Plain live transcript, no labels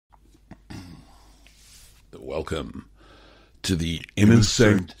Welcome to the inner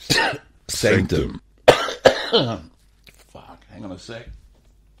sanctum. Fuck, hang on a sec.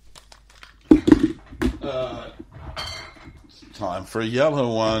 It's time for a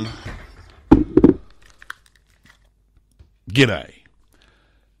yellow one. G'day.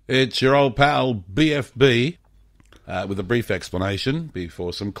 It's your old pal BFB with a brief explanation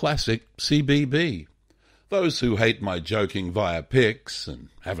before some classic CBB. Those who hate my joking via pics and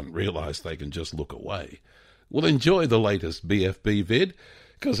haven't realised they can just look away will enjoy the latest BFB vid,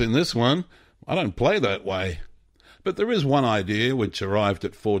 because in this one, I don't play that way. But there is one idea which arrived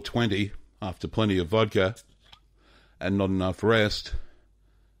at 4:20 after plenty of vodka and not enough rest.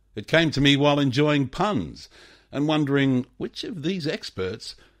 It came to me while enjoying PUNS and wondering which of these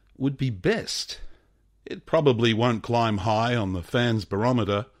experts would be best. It probably won't climb high on the fans'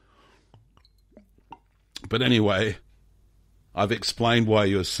 barometer. But anyway, I've explained why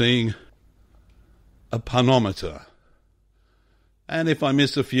you're seeing a punometer. And if I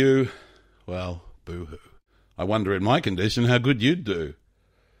miss a few, well, boo-hoo. I wonder in my condition how good you'd do.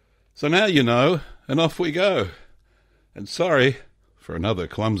 So now you know, and off we go. And sorry for another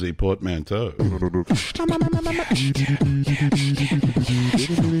clumsy portmanteau. Comedy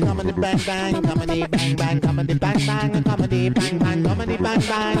bang bang, comedy bang bang, comedy bang bang, comedy bang bang, comedy bang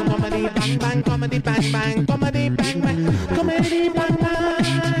bang, comedy bang bang, comedy bang bang, comedy bang bang, comedy bang bang,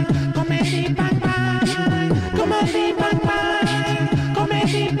 comedy bang bang, comedy bang bang,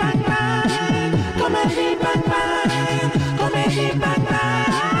 comedy bang bang, comedy bang bang, comedy bang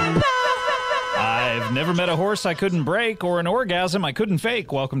bang. I've never met a horse I couldn't break or an orgasm I couldn't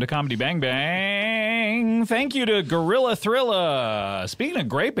fake. Welcome to Comedy Bang Bang. Thank you to Gorilla Thrilla. Speaking of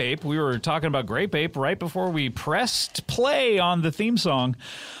Grape Ape, we were talking about Grape Ape right before we pressed play on the theme song.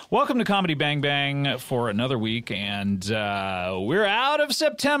 Welcome to Comedy Bang Bang for another week, and we're out of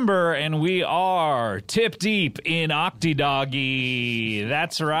September, and we are tip deep in Octi Doggy.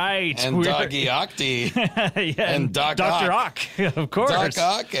 That's right. And Doggy Octi. Yeah, and Dr. Ock, of course. Doc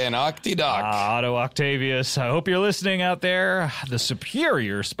Ock and Octi Doc. Otto Octavius. I hope you're listening out there. The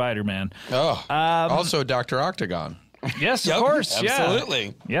superior Spider-Man. Oh. Also, Dr. Octagon. Yes, Yep, of course. absolutely.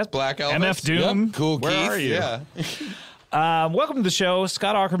 Yeah. Yes. Black Elvis. MF Doom. Yep. Cool Where Keith. are you? Yeah. Welcome to the show.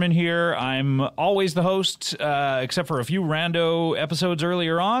 Scott Aukerman here. I'm always the host, except for a few rando episodes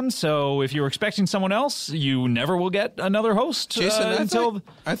earlier on. So if you're expecting someone else, you never will get another host. Jason, I until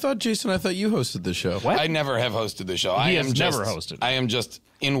thought you hosted the show. What? I never have hosted the show. He I am has just, never hosted. I am just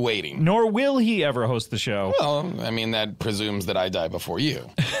in waiting. Nor will he ever host the show. Well, I mean, that presumes that I die before you.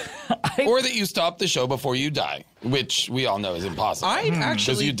 Or that you stop the show before you die, which we all know is impossible.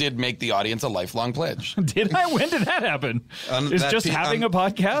 Because you did make the audience a lifelong pledge. Did I? When did that happen? Is just having a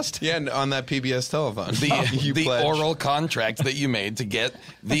podcast? Yeah, on that PBS telethon. The pledged. oral contract that you made to get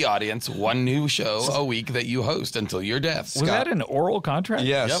the audience one new show a week that you host until your death. Was that an oral contract?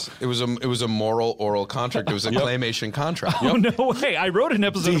 Yes, it was a moral oral contract. It was a claymation contract. Oh, no way. I wrote an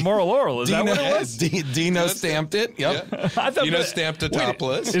episode of Moral Oral. Is that what it was? Dino stamped it. Yep. Yeah. Dino stamped a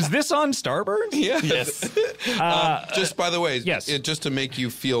topless. Is this on Starburns? Yes. Just by the way, yes. Just to make you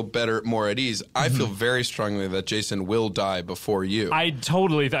feel better, more at ease, I feel very strongly that Jason will die before you.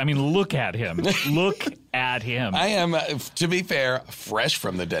 Look at him. Look at him. I am, to be fair, fresh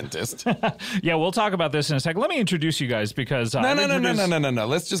from the dentist. Yeah, we'll talk about this in a second. Let me introduce you guys because No.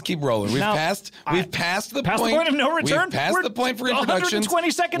 Let's just keep rolling. We've passed the point of no return. We've passed the point for introductions.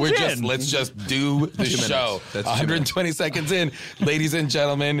 120 seconds in. Let's just do the show. 120 seconds in, ladies and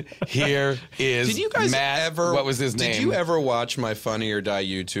gentlemen. Here is Did you guys Matt. What was his name? Did you ever watch my Funny or Die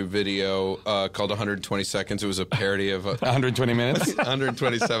YouTube video called 120 Seconds? It was a parody of 120 minutes,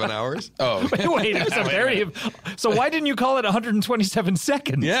 127 hours. Oh, wait, it was a parody of. So why didn't you call it 127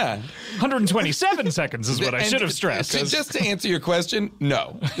 seconds? Yeah, 127 seconds is what I should have stressed. Just to answer your question,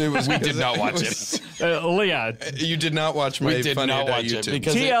 no, we did not watch it. Yeah, you did not watch my Funny or Die YouTube.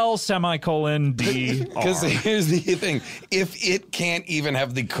 Because TL:/D. Because here's the thing: if it can't even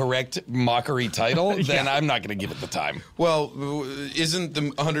have the correct mockery title, then I'm not going to give it the time. Well, isn't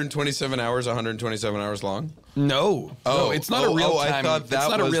the 127 hours long? No, it's not a real time. I thought that it's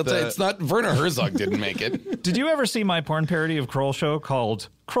not was a real the... time. It's not. Werner Herzog didn't make it. Did you ever see my porn parody of Kroll Show called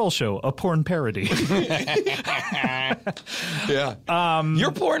Kroll Show, a porn parody? Yeah.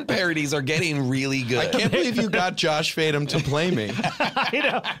 Your porn parodies are getting really good. I can't believe you got Josh Fadem to play me. I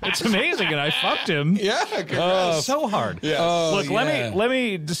know. It's amazing, and I fucked him. Yeah, so hard. Yeah. Look, let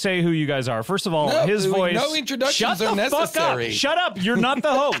me say who you guys are. First of all, his voice. No introductions Shut are the necessary. Fuck up. Shut up. You're not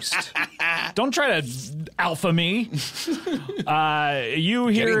the host. Don't try to Alpha me. You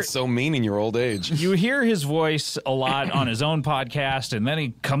hear Getting so mean in your old age. You hear his voice a lot on his own podcast, and then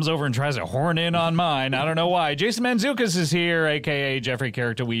he comes over and tries to horn in on mine. I don't know why. Jason Mantzoukas is here, a.k.a. Jeffrey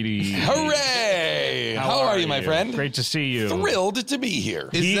Characterweedy. Hooray! How are you, my friend? Great to see you. Thrilled to be here.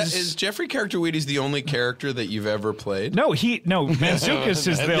 Is Jeffrey Characterweedy the only character that you've ever played? No, Mantzoukas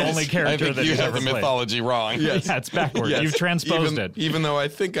is the only character that you he's have ever the played. mythology wrong. Yes. Yeah, it's backward. Yes. You've transposed it. Even though I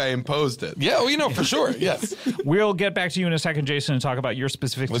think I imposed it. Yeah, well, for sure. Yes. We'll get back to you in a second, Jason, and talk about your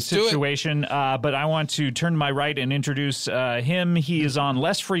specific Let's do it. situation. But I want to turn to my right and introduce him. He is on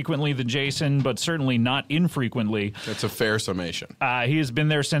less frequently than Jason, but certainly not infrequently. That's a fair summation. He has been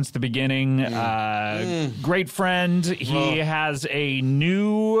there since the beginning. Great friend. He has a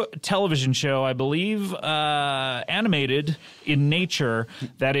new television show, I believe, animated in nature,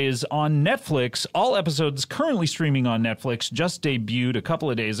 that is on Netflix. All episodes currently streaming on Netflix. Just debuted a couple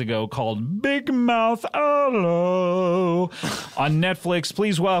of days ago, called Big Mouth Hello on Netflix.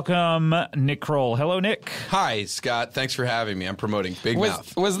 Please welcome Nick Kroll. Hello, Nick. Hi, Scott. Thanks for having me. I'm promoting Big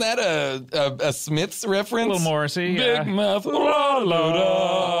Mouth. Was that a Smiths reference? A little Morrissey. Big Mouth.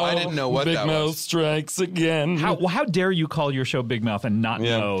 I didn't know what Big that Mouth was. strikes again. How dare you call your show Big Mouth and not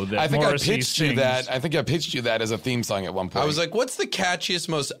know that I think Morrissey I pitched sings? you that. I think I pitched you that as a theme song at one point. I was like, what's the catchiest,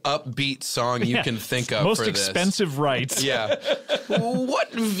 most upbeat song you can think of Most for this? expensive rights. Yeah.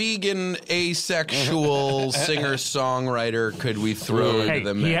 What vegan, asexual singer-songwriter could we throw into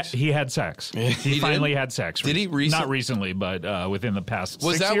the mix? He had sex. He finally had sex. Did he Not recently, but within the past 6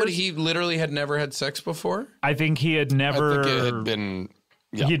 years. Was that what he literally had never had sex before? I think he had never... I think it had been...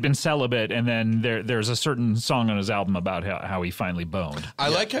 Yeah. He'd been celibate, and then there's a certain song on his album about how he finally boned. I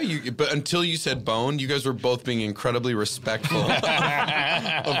like how but until you said boned, you guys were both being incredibly respectful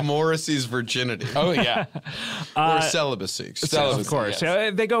of Morrissey's virginity. Oh, yeah. Or celibacy. Of course.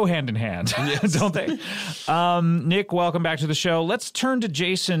 yes. They go hand in hand, don't they? Nick, welcome back to the show. Let's turn to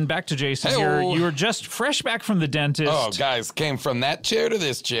Jason, back to Jason here. Hey-o. You were just fresh back from the dentist. Oh, guys, came from that chair to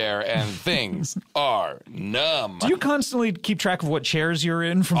this chair, and things are numb. Do you constantly keep track of what chairs you're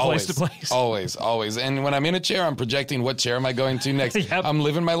in from place to place? Always. And when I'm in a chair, I'm projecting what chair am I going to next. Yep. I'm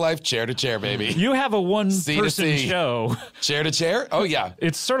living my life chair to chair, baby. You have a one-person C. show. Chair to chair? Oh, yeah.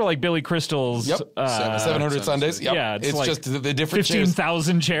 It's sort of like Billy Crystal's... Yep. 700 Sundays. Yep. Yeah, it's like just the different chairs.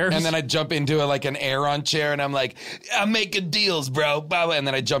 15,000 chairs. And then I jump into an air-on chair, and I'm like, I'm making deals, bro. And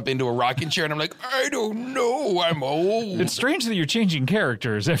then I jump into a rocking chair, and I'm like, I don't know, I'm old. It's strange that you're changing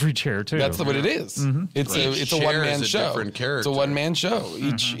characters every chair, too. That's what it is. Mm-hmm. It's Each a chair one-man is a show. different character. It's a one-man show.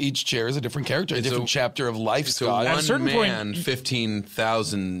 Each chair is a different character, a different chapter of life, It's a Scott. one-man,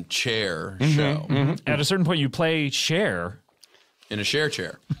 15,000 chair show At a certain point, you play Cher. in a share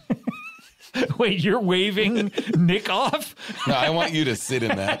chair. Wait, you're waving Nick off? No, I want you to sit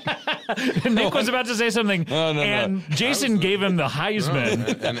in that. Nick was about to say something, and Jason gave him the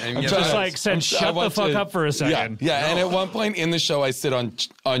Heisman. And Just like said, shut the fuck up for a second. Yeah. And at one point in the show, I sit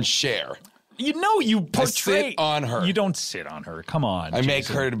on Cher. You know, you portray... sit on her. You don't sit on her. Come on, I make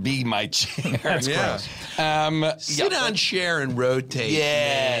Jason. her to be my chair. That's gross. Sit on chair and rotate,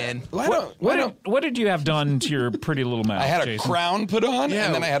 man. What did you have done to your pretty little mouth, I had a Jason? crown put on, Yeah.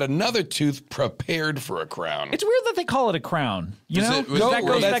 and then I had another tooth prepared for a crown. It's weird that they call it a crown. You Does know? it- was that it-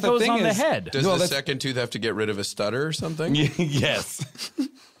 goes, that's that the goes thing on the is- head. Does No, the that's- second tooth have to get rid of a stutter or something? Yes.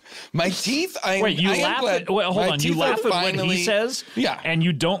 My teeth. Wait, you laugh at... Wait, hold on. You laugh at what he says? Yeah. And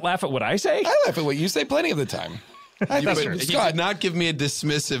you don't laugh at what I say? I laugh at what you say plenty of the time. But you did not give me a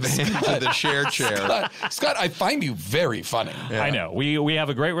dismissive answer to the share chair. Scott, I find you very funny. I know. We have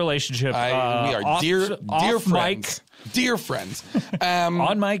a great relationship. We are dear off friends. Dear friends.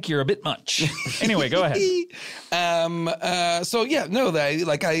 On mic, you're a bit much. Anyway, go ahead. So yeah, no, I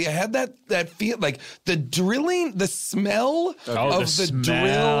had that feel, like the drilling, the smell of the smell.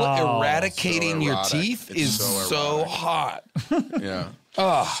 drill eradicating So your erotic. teeth It's is so so erotic. hot.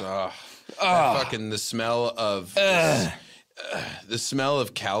 Yeah. Fucking the smell of the smell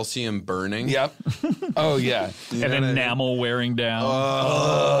of calcium burning. Yep. Oh yeah. And enamel wearing down.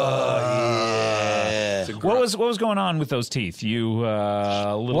 It's a What was going on with those teeth? You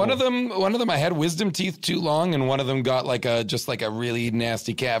little... One of them, I had wisdom teeth too long, and one of them got just like a really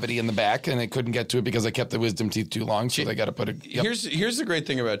nasty cavity in the back, and I couldn't get to it because I kept the wisdom teeth too long. So I got to put it. Yep. Here's the great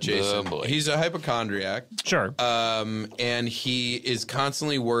thing about Jason. boy. He's a hypochondriac. Sure. And he is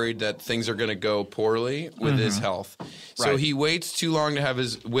constantly worried that things are going to go poorly with his health. So Right. he waits too long to have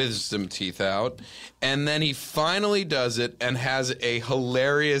his wisdom teeth out, and then he finally does it and has a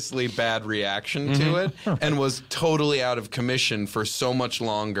hilariously bad reaction to it. and was totally out of commission for so much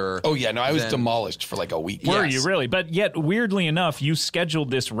longer. Oh, yeah. No, I was demolished for like a week. Were you really? But yet, weirdly enough, you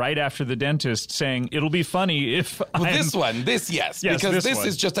scheduled this right after the dentist saying, it'll be funny if yes. Because this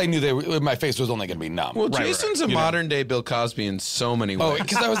is just, I knew my face was only going to be numb. Well, Jason's a modern-day Bill Cosby in so many ways. Oh,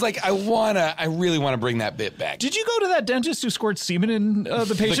 because I was like, I really want to bring that bit back. Did you go to that dentist who squirts semen in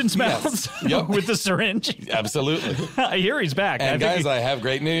the patient's mouths with the syringe? Absolutely. I hear he's back. And I have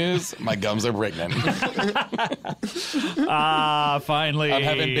great news. My gums are pregnant. Finally. I'm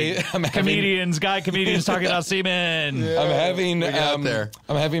having comedians talking about semen. Yeah.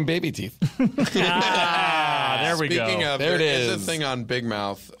 I'm having baby teeth. There we go. Speaking of, there it is. There's a thing on Big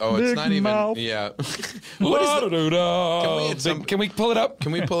Mouth. Oh, it's Big not even. Mouth. Yeah. What is that? Can we pull it up?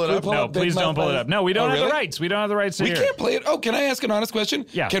 Can we pull it up? No, please don't pull it up. No, we don't have the rights. We don't have the rights to We hear can't play it. Oh, can I ask an honest question?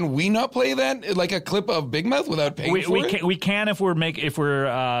 Yeah. Can we not play that, like a clip of Big Mouth, without paying for it? We can if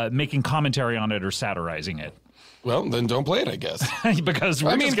we're making commentary on it or satirizing it. Well, then don't play it, I guess. Because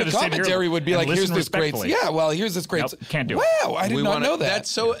we're just going the to sit here commentary would be like, here's this great. respectfully. Yeah, well, here's this great. Nope, can't do it. Wow, I did not know that.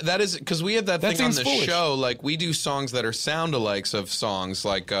 That is because we had that thing on the foolish. show. Like we do songs that are sound-alikes of songs.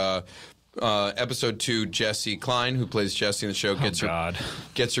 Like episode 2, Jessie Klein, who plays Jessie in the show,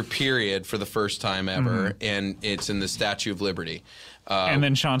 gets her period for the first time ever, and it's in the Statue of Liberty. And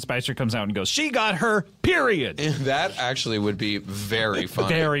then Sean Spicer comes out and goes, she got her period. That actually would be very funny.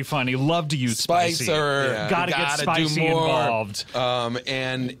 Very funny. Love to use spicy. Spicer. Yeah. Gotta get spicy involved.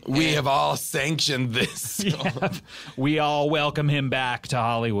 And we have all sanctioned this. Yeah. We all welcome him back to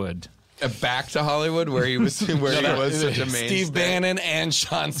Hollywood. Back to Hollywood, where he was, such a mainstay. Steve Bannon and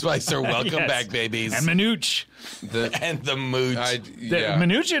Sean Spicer, welcome back, babies. And Manooch. And the Mooch.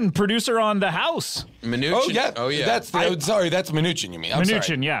 Mnuchin, producer on The House. Mnuchin? Oh, yeah. That's Mnuchin, you mean. I'm Mnuchin,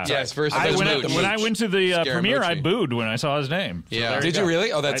 sorry. yeah. Yes, versus when I went to the premiere, Scaramucci. I booed when I saw his name. So Yeah. Did you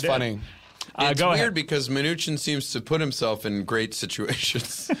really? Oh, that's I did. funny. It's go weird ahead. because Mnuchin seems to put himself in great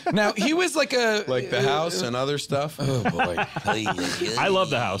situations. Now, he was like The House and other stuff. Oh, boy. I love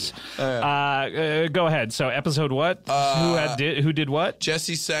The House. Go ahead. So episode what? Who did what?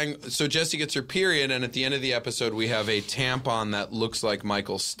 Jessie gets her period, and at the end of the episode, we have a tampon that looks like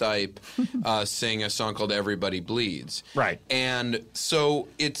Michael Stipe sing a song called "Everybody Bleeds." Right. And so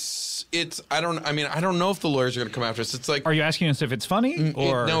it's. I don't know if the lawyers are going to come after us. It's like. Are you asking us if it's funny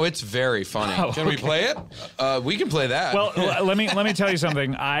or No, it's very funny. Can we play it? We can play that. Well, let me tell you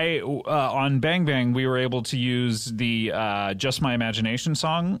something. On Bang Bang we were able to use the Just My Imagination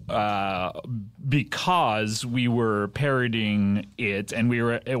song because we were parodying it, and we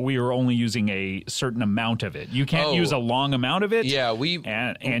were only using a certain amount of it. You can't use a long amount of it. Yeah, we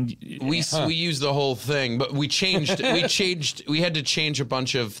used the whole thing, but we changed. We had to change a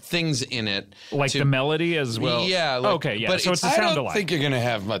bunch of things in it, like the melody as well. Yeah. Okay. Yeah. But so it's a sound I don't alike. think you're going to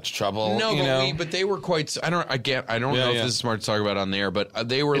have much trouble. No, but they were quite. I don't know if this is smart to talk about on the air, but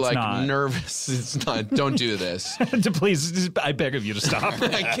they were nervous. It's not. Don't do this. Please, I beg of you to stop.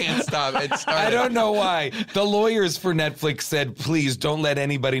 I can't stop. I don't know why. The lawyers for Netflix said, please don't let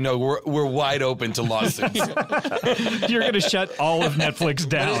anybody know. We're wide open to lawsuits. You're going to shut all of Netflix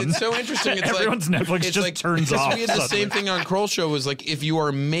down. It's so interesting. It's everyone's Netflix just turns off. We had the same thing on Kroll Show. Was like, if you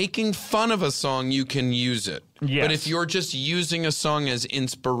are making fun of a song, you can use it. Yes. But if you're just using a song as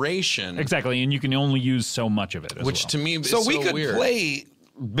inspiration, exactly, and you can only use so much of it, which to me is so we could weird. Play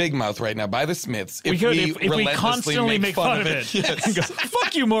Big Mouth right now by the Smiths. If we constantly make fun of it. Yes. Go,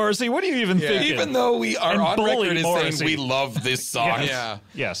 fuck you, Morrissey. What are you even thinking? Even though we are and on record as Morrissey. saying we love this song.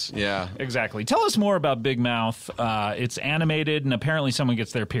 Yes. Yeah. Exactly. Tell us more about Big Mouth. It's animated, and apparently someone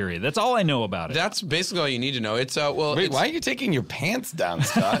gets their period. That's all I know about it. That's basically all you need to know. It's Wait, why are you taking your pants down,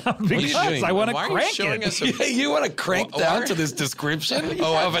 Scott? Because I want to crank it. You want to crank down to this description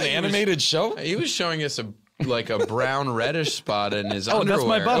of an animated show? He was showing us a brown reddish spot in his underwear. That's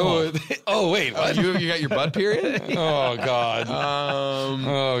my butthole. Oh wait, what? You got your butt period? Oh God.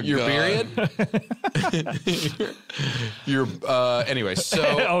 Your God. period? Your anyway.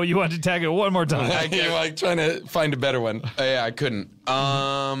 So oh, you want to tag it one more time? I'm like trying to find a better one. Yeah, I couldn't.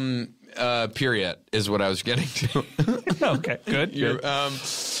 Period is what I was getting to. Okay, good.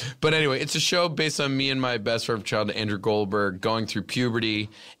 But anyway, it's a show based on me and my best friend from childhood, Andrew Goldberg, going through puberty,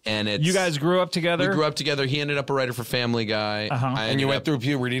 and it's you guys grew up together. We grew up together. He ended up a writer for Family Guy, and you went through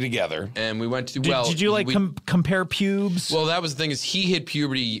puberty together. And we went to Did you like compare pubes? Well, that was the thing is he hit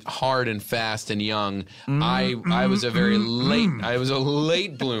puberty hard and fast and young. I was a very late. I was a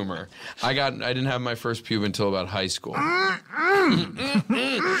late bloomer. I didn't have my first pube until about high school.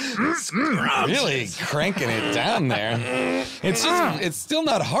 Really cranking it down there. It's still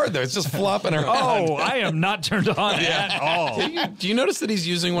not hard though. It's just flopping around. Oh, I am not turned on at all. Do you notice that he's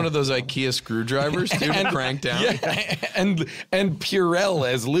using one of those IKEA screwdrivers to crank down? Yeah, and Purell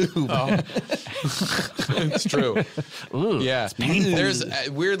as lube. It's true. Ooh, Yeah, there's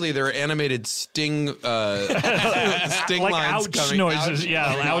weirdly there are animated sting like lines ouch coming. noises.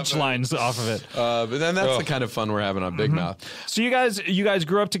 Ouch lines off of it. But then that's the kind of fun we're having on Big Mouth. So you guys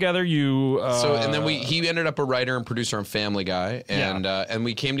grew up together. And then he ended up a writer and producer on Family Guy, and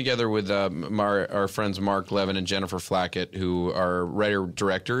we came together with our friends Mark Levin and Jennifer Flackett, who are writer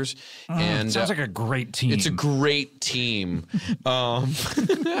directors. And sounds like a great team. it's a great team.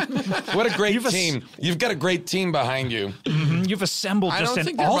 What a great team! You've got a great team behind you. You've assembled I just don't an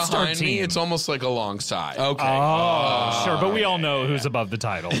think they're all-star behind team. me. It's almost like alongside. Okay. Sure, but we all know who's above the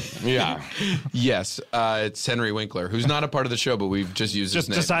title. Yeah. Yes, it's Henry Winkler, who's not a part of the show, but we've just used his Just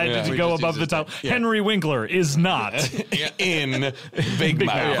name. decided to We go just above used the his title. name. Henry Winkler is not. In Big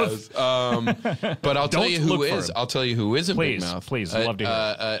Mouth. Yes. But I'll tell Don't you look who for is. him. I'll tell you who is in Big Please, Mouth. please, I'd love to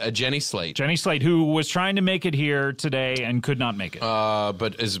hear a Jenny Slate. Jenny Slate, who was trying to make it here today and could not make it.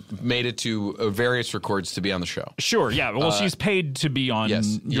 But has made it to various records to be on the show. Sure, yeah. Well, she's paid to be on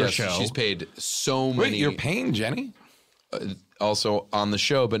your show. She's paid so Wait, many. you're paying Jenny? Also on the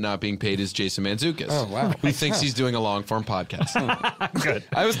show, but not being paid is Jason Mantzoukas. Oh, wow. Who thinks he's doing a long form podcast? Good.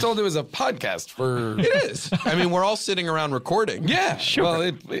 I was told it was a podcast for. It is. I mean, we're all sitting around recording. Yeah, Sure.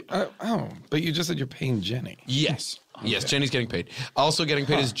 Well, but you just said you're paying Jenny. Yes. Yes, Jenny's getting paid. Also getting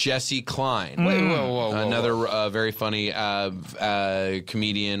paid is Jesse Klein. Wait, whoa. Another very funny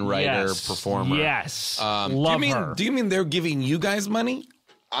comedian, writer, Yes. performer. Yes. Do you mean they're giving you guys money?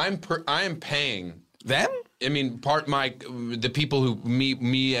 I am paying Them? I mean, the people who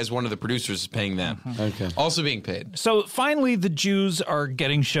me as one of the producers is paying them. Okay. Also being paid. So finally, the Jews are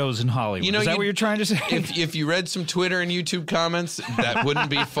getting shows in Hollywood. You know, is that what you're trying to say? If you read some Twitter and YouTube comments, that wouldn't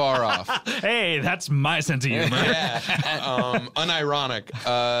be far off. Hey, that's my sense of humor. Yeah, unironic.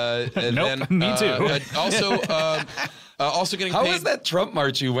 And Nope, then, me too. Also getting How paid. was that Trump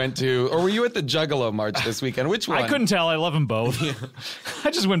march you went to? Or were you at the Juggalo march this weekend? Which one? I couldn't tell. I love them both.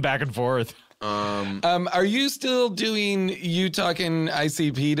 I just went back and forth. Are you still doing you talking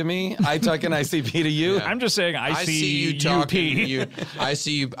ICP to me? I talking ICP to you? I'm just saying I see you talking. UP. I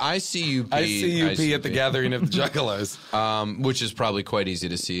see you. I see you. I see UP at the gathering of the Juggalos. Which is probably quite easy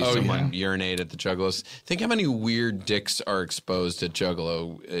to see someone urinate at the Juggalos. Think how many weird dicks are exposed at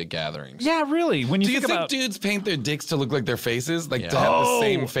Juggalo gatherings. Yeah, really. When you Do you think think about dudes paint their dicks to look like their faces? Like to have the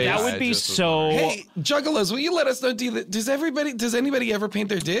same face? that would be just was so. Hey, Juggalos, will you let us know? Does anybody ever paint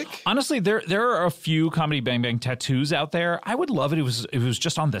their dick? Honestly, there are a few Comedy Bang Bang tattoos out there. I would love it if it was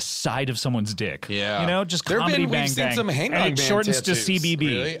just on the side of someone's dick. Yeah. You know, just There've Comedy been- Bang we've seen Bang. some Hang and On it Man shortens tattoos. to CBB.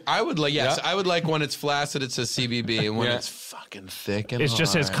 Really? I would like Yeah. I would like when it's flaccid it says CBB and when Yeah. it's fucking thick and It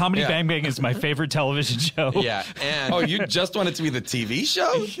just says hard. Comedy Yeah. Bang Bang is my favorite television show. Yeah, and Oh, you just want it to be the TV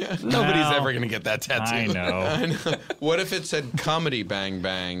show? Nobody's No. ever going to get that tattoo. I know. what if it said Comedy Bang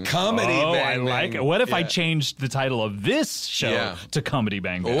Bang? Comedy Oh, Bang I Bang. like it. What if I Yeah. changed the title of this show Yeah. to Comedy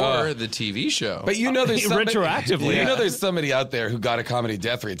Bang Bang? Or the TV show. But you know there's somebody, Retroactively. You know there's somebody out there who got a comedy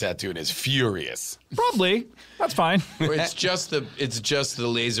death ray tattoo and is furious. Probably. That's fine. it's just the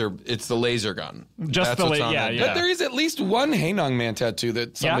laser. It's the laser gun. Just That's the what's la- on yeah, that. yeah. But there is at least one Hey Nong Man tattoo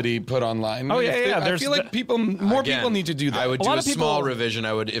that somebody put online. Oh, yeah, yeah. I There's feel like more Again, people need to do that. I would A do lot a of people- small revision.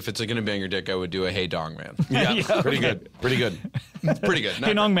 I would, if it's going to bang your dick, I would do a Hey Dong Man. Yeah, Yeah, pretty okay. good. Pretty good. Pretty good. Not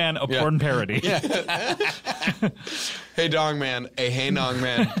Hey Nong Man, a porn parody. Hey Dong Man, a Hey Nong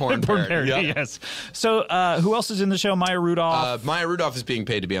Man porn Porn parody. parody, yes. So, who else is in the show? Maya Rudolph. Maya Rudolph is being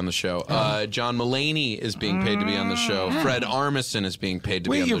paid to be on the show. John Mulaney is being paid to be on the show. Fred Armisen is being paid to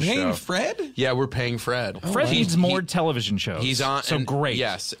be Wait, on you're the show. paying Fred? Yeah, we're paying Fred. Fred needs more television shows. He's on. So and- great.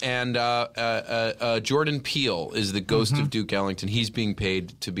 Yes, and Jordan Peele is the ghost of Duke Ellington. He's being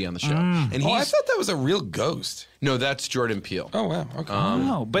paid to be on the show, and he's Oh, I thought that was a real ghost. no, that's Jordan Peele. Oh, wow. Okay.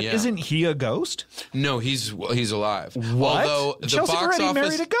 Oh, but yeah. isn't he a ghost? No, he's alive. What? Although the Chelsea box Peretti office,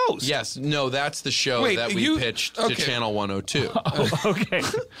 married a ghost. Yes, no, that's the show Wait, that we you- pitched okay. to Channel 102. Okay.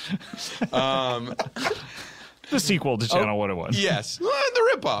 The sequel to Channel 101. Yes,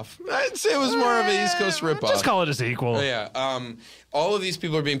 the ripoff. I'd say it was more of an East Coast ripoff. Just call it a sequel. Yeah. All of these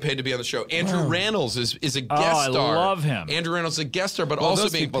people are being paid to be on the show. Andrew Rannells is a guest I star. love him. Andrew Rannells is a guest star, but Well, also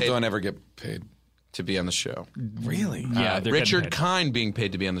those being people paid don't ever get paid. to be on the show. Really? Yeah, they're Richard getting paid. Kine being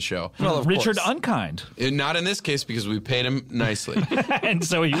paid to be on the show. Well, of Richard course. Unkind. Not in this case because we paid him nicely. And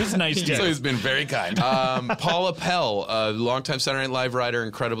so he was nice to So you. he's been very kind. Paula Pell, a longtime Saturday Night Live writer,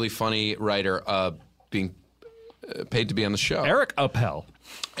 incredibly funny writer, being paid to be on the show. Eric Appel.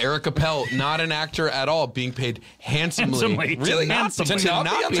 Eric Appel, not an actor at all, being paid handsomely. Really? Handsomely. To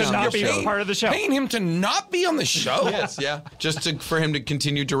not be a part of the show. Paying him to not be on the show? Yes, yeah. Just for him to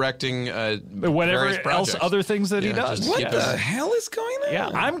continue directing whatever various projects. else, other things that he does. What the hell is going on? Yeah,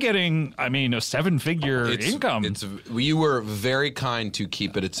 I'm getting, a 7-figure income. You were very kind to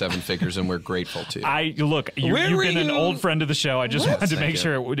keep it at 7 figures, and we're grateful to you. Look, you've been an old friend of the show. I just wanted to make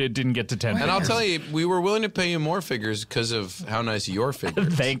sure it didn't get to 10 figures. And I'll tell you, we were willing to pay you more figures because of how nice your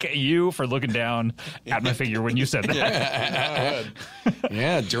figures. Thank you for looking down at my figure when you said that.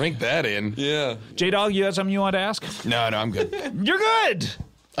 Yeah, drink that in. Yeah. J-Dog, you have something you want to ask? No, I'm good. You're good.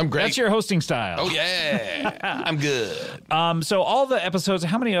 I'm great. That's your hosting style. Oh, yeah. I'm good. So all the episodes,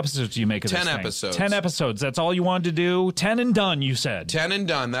 how many episodes do you make of this 10 thing? episodes. 10 episodes. That's all you wanted to do? 10 and done, you said. 10 and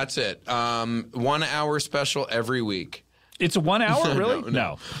done. That's it. 1 hour special every week. It's 1 hour, really?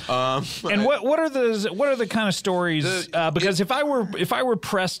 No. And what are the kind of stories? Because if I were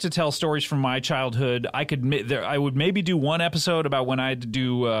pressed to tell stories from my childhood, I would maybe do one episode about when I had to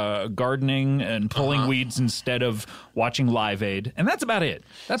do gardening and pulling weeds instead of watching Live Aid, and that's about it.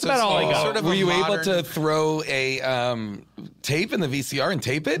 That's about all I got. Sort of Were you able to throw a tape in the VCR and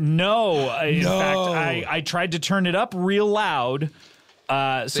tape it? No. In fact, I tried to turn it up real loud.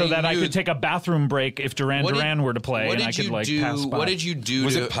 So that I could take a bathroom break if Duran Duran were to play, and I could pass by. What did you do?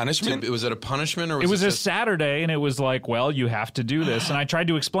 Was it punishment? Was it a punishment, or it was a Saturday, and it was like, well, you have to do this. And I tried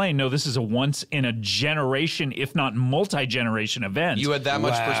to explain, no, this is a once in a generation, if not multi-generation event. You had that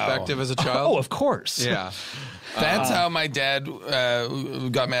much perspective as a child? Oh, of course. Yeah. That's how my dad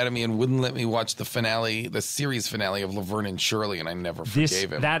got mad at me and wouldn't let me watch the finale, the series finale of Laverne and Shirley, and I never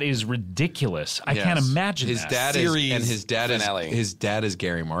forgave him. That is ridiculous. I can't imagine his that. Dad his dad is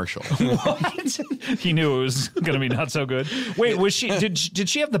Gary Marshall. What? He knew it was going to be not so good. Wait, was she? Did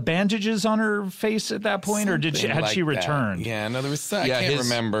she have the bandages on her face at that point, or had she returned? Yeah, no, there was. I can't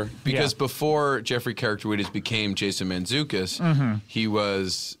remember because before Jeffrey Characterides became Jason Mantzoukas, he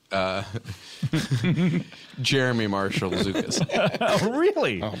was. Jeremy Marshall Zukas. Oh,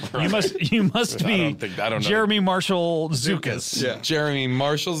 really? Oh, you must be I don't know. Jeremy Marshall Zukas. Yeah. Jeremy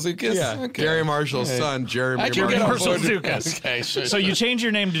Marshall Zukas? Yeah. Okay. Gary Marshall's son, Jeremy Marshall Zukas. Okay, sure. So you change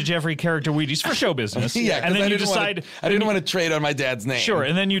your name to Jeffrey Characterides for show business. Yeah, and then you decide I didn't want to trade on my dad's name. Sure,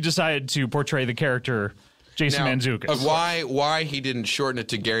 and then you decide to portray the character Jason Mantzoukas. Why he didn't shorten it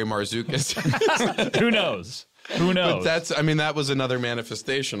to Gary Marzukas? Who knows? Who knows? But that was another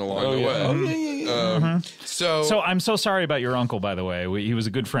manifestation along the way. So I'm so sorry about your uncle, by the way. He was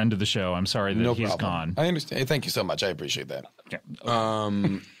a good friend of the show. I'm sorry that he's gone. I understand. Thank you so much. I appreciate that.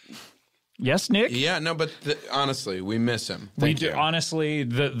 Yeah. Yes, Nick? Yeah, no, but honestly, we miss him. Thank you. Honestly,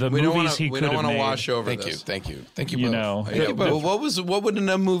 the movies he could have made. We don't want to wash over this. Thank you. You both. know. What would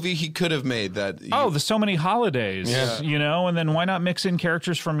a movie he could have made that? There's so many holidays, and then why not mix in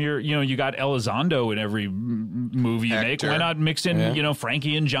characters from your, you got Elizondo in every movie you make. Why not mix in,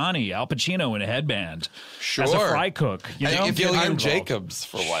 Frankie and Johnny, Al Pacino in a headband as a fry cook? Gillian Jacobs,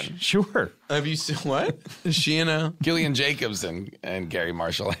 for one. Sure. Have you seen what? Is she in a... Gillian Jacobs and Gary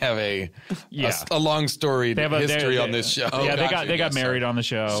Marshall have a long storied history on this show. They got married on the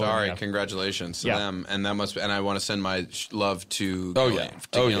show. Sorry, congratulations to them. And that must be, and I want to send my love to Gillian.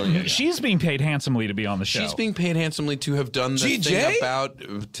 Gillian. She's being paid handsomely to be on the show. She's being paid handsomely to have done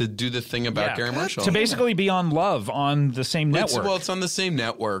the thing about Gary Marshall. To basically be on Love on the same network. It's on the same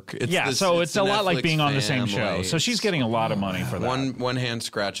network. So it's a lot Netflix like being on the family. same show. So she's getting a lot of money for that. One hand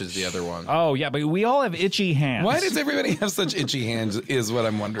scratches the other one. Oh, yeah, but we all have itchy hands. Why does everybody have such itchy hands is what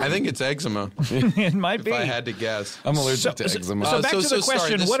I'm wondering. I think it's eczema. It might be. If I had to guess. I'm allergic to eczema. So back to the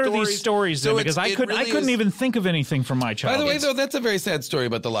question, what are these stories then? Because I couldn't even think of anything from my childhood. By the way, though, that's a very sad story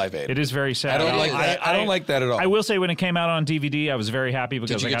about the Live Aid. It is very sad. I don't like that. I don't like that at all. I will say when it came out on DVD, I was very happy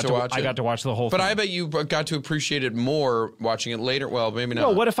because I got to watch the whole thing. But I bet you got to appreciate it more watching it later. Well, maybe not.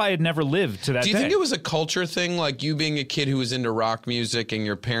 Well, what if I had never lived to that day? Do you think it was a culture thing, like you being a kid who was into rock music and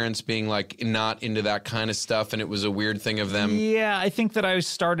your parents being like not into that kind of stuff, and it was a weird thing of them? Yeah, I think that I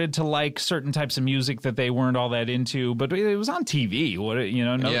started to like certain types of music that they weren't all that into, but it was on TV.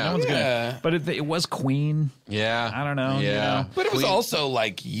 No one's gonna. But it was Queen. Yeah, I don't know. Yeah, but it was also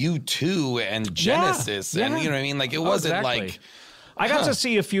like U2 and Genesis, and you know what I mean. Like it wasn't like. I got to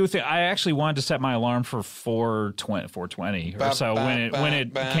see a few things. I actually wanted to set my alarm for 4:20 or so when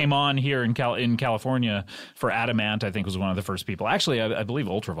it came on here in California for Adamant. I think was one of the first people. Actually, I believe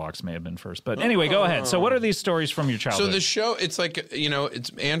Ultravox may have been first. But anyway, go ahead. So what are these stories from your childhood? So the show, it's like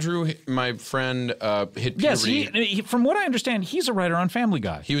it's Andrew, my friend, hit puberty. Yes, he, from what I understand, he's a writer on Family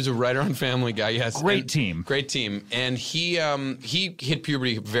Guy. He was a writer on Family Guy. Yes, great team, and he hit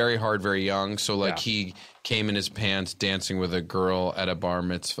puberty very hard, very young. So he came in his pants dancing with a girl at a bar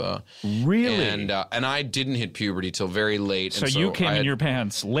mitzvah. Really? And I didn't hit puberty till very late. So you came in your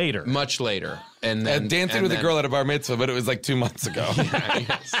pants later. Much later. And then dancing with a girl at a bar mitzvah, but it was like 2 months ago.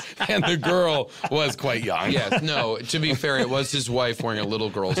 And the girl was quite young. Yes, no, to be fair, it was his wife wearing a little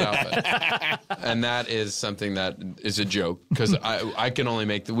girl's outfit. And that is something that is a joke, because we can only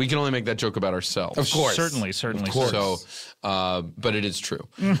make that joke about ourselves. Of course. Certainly. Of course. So, but it is true.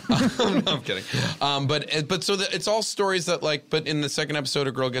 No, I'm kidding. It's all stories that, like, but in the second episode,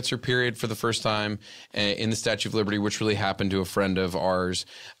 a girl gets her period for the first time in the Statue of Liberty, which really happened to a friend of ours.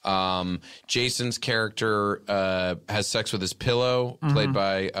 Jason's character has sex with his pillow, played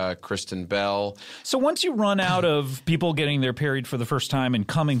by Kristen Bell. So once you run out of people getting their period for the first time and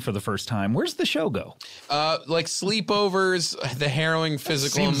coming for the first time, where's the show go? Like sleepovers, the harrowing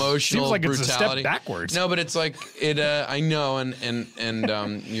physical, emotional seems like brutality. It's a step backwards. No, but it's like it. I know, and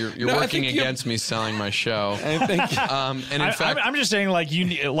you're working against me selling my show. I think. And in fact, I'm just saying,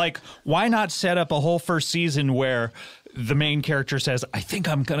 like, why not set up a whole first season where the main character says, "I think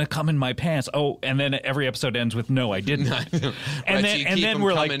I'm gonna come in my pants." Oh, and then every episode ends with, "No, I didn't." And then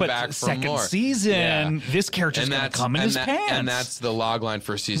we're like, "But second season, this character's gonna come in his pants." And that's the log line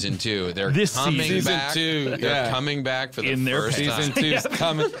for season 2. They're This coming season back. two, They're coming back for the In their first pants. time.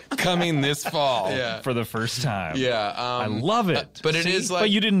 Season 2's coming this fall. Yeah. for the first time. Yeah, I love it. But it is like, but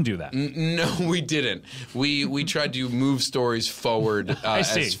you didn't do that. No, we didn't. We tried to move stories forward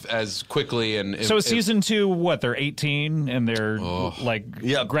as quickly and So season 2, what? They're 18 and they're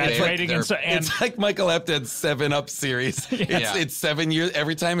graduating and so. And it's like Michael Epton's 7 Up series. It's 7 years.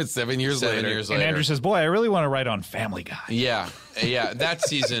 Every time it's 7 years 7 later. years and later. Andrew says, "Boy, I really want to write on Family Guy." Yeah. That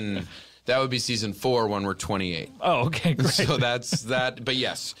season. That would be season 4 when we're 28. Oh, okay, great. So that's that. But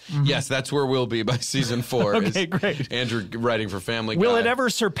yes, that's where we'll be by season 4. Okay, great. Andrew writing for Family Guy. Will it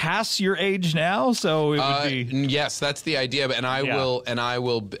ever surpass your age now? So it would be. Yes, that's the idea. And I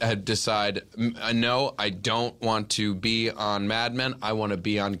will decide. No, I don't want to be on Mad Men. I want to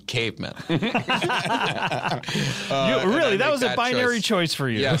be on Cavemen. Really, that was a binary choice for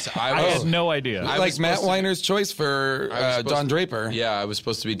you. Yes, I had no idea. Like Matt Weiner's choice for Don Draper. Yeah, I was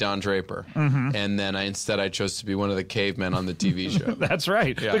supposed to be Don Draper. And then I chose to be one of the cavemen on the TV show. That's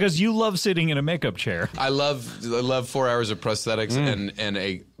right, because you love sitting in a makeup chair. I love 4 hours of prosthetics and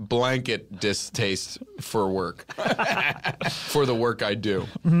a blanket distaste for work, for the work I do.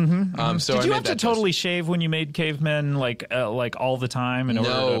 So Did you have to totally shave when you made Cavemen, like all the time?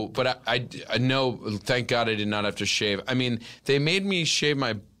 No, but I no. Thank God I did not have to shave. I mean, they made me shave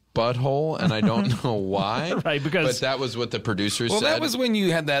my butthole, and I don't know why. Right, because but that was what the producers said. Well, that was when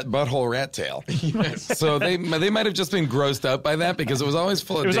you had that butthole rat tail. Yes. So they might have just been grossed out by that, because it was always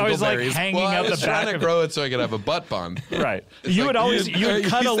full of dingleberries. It was always like hanging out the back. I was trying to grow it so I could have a butt bun. Right. You would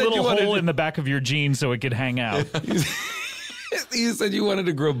cut a little hole in the back of your jeans so it could hang out. You said you wanted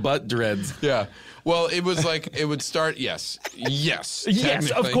to grow butt dreads. Yeah. Well, it was like it would start. Yes,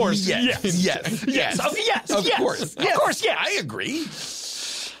 of course. Of course. Yeah, I agree.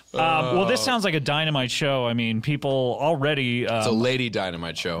 Well, this sounds like a Dynamite show. I mean, people already... it's a Lady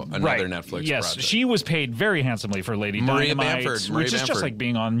Dynamite show, another Netflix project. She was paid very handsomely for Lady Dynamite, which is just like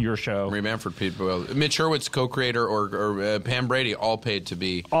being on your show. Marie Bamford, Mitch Hurwitz, co-creator, or Pam Brady, all paid to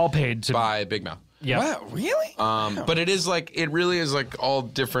by Big Mouth. Yeah. Wow, really? But it really is like all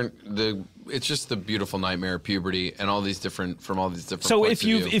different. It's just the beautiful nightmare of puberty and all these different. So if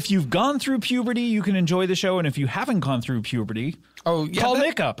you've gone through puberty, you can enjoy the show, and if you haven't gone throrough puberty, call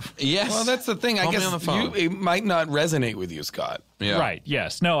Nick up. Yes. Well, that's the thing. Call I me guess on the phone. it might not resonate with you, Scott. Yeah. Right.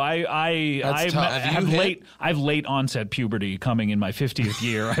 Yes. No. I have late onset puberty coming in my 50th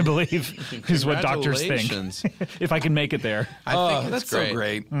year, I believe, is what doctors think. If I can make it there. I think that's so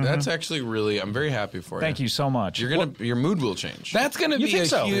great. That's actually really. I'm very happy for you. Thank you so much. Your mood will change. That's going to be a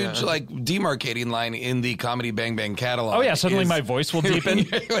huge Yeah. demarcating line in the Comedy Bang Bang catalog. Oh yeah. Suddenly my voice will deepen.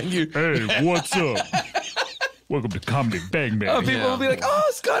 Hey, what's up? Welcome to Comedy Bang Bang. People will be like,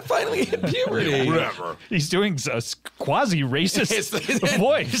 "Oh, Scott finally hit puberty." Whatever. He's doing a quasi-racist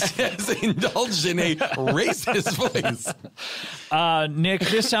voice. Has indulged in a racist voice. Nick,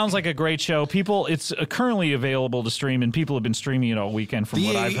 this sounds like a great show. It's currently available to stream, and people have been streaming it all weekend from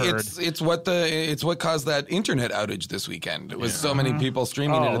what I've heard. It's what caused that internet outage this weekend. It was so many people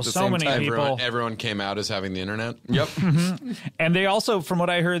streaming it at the same time. Everyone came out as having the internet. Yep. And they also, from what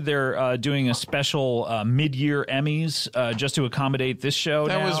I heard, they're doing a special mid-year your Emmys just to accommodate this show.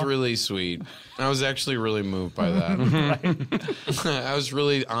 That now. was really sweet. I was actually really moved by that. I was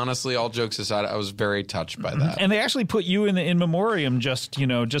really, honestly, all jokes aside, I was very touched by that. And they actually put you in memoriam just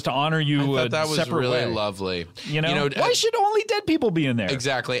to honor you. I thought that was really way. lovely. Why should only dead people be in there?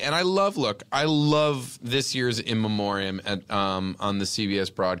 Exactly. And I love this year's in memoriam on the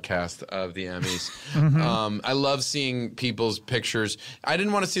CBS broadcast of the Emmys. I love seeing people's pictures. I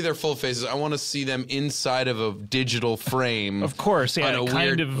didn't want to see their full faces. I want to see them inside of a digital frame. Of course, yeah, on a kind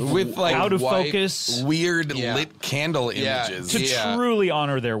weird, of with like out of white, focus, weird lit candle images. to truly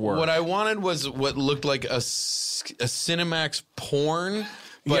honor their work. What I wanted was what looked like a Cinemax porn,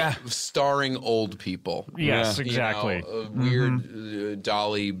 but starring old people. Yes, exactly. A weird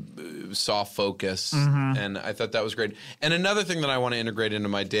dolly soft focus, and I thought that was great. And another thing that I want to integrate into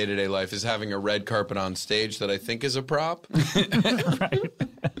my day-to-day life is having a red carpet on stage that I think is a prop. Right.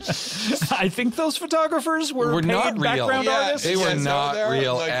 I think those photographers were not paid real. background artists. They were not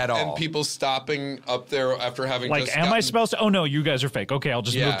real at all. And people stopping up there after having just Am I supposed to? Oh no, you guys are fake. Okay, I'll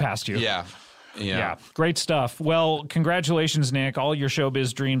just move past you. Yeah. Great stuff. Well, congratulations, Nick. All your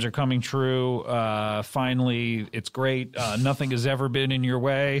showbiz dreams are coming true. Finally, it's great. Nothing has ever been in your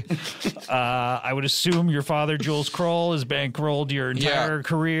way. I would assume your father, Jules Kroll, has bankrolled your entire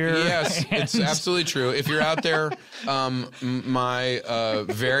career. Yes, it's absolutely true. If you're out there, my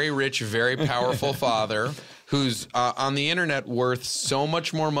very rich, very powerful father, who's on the internet worth so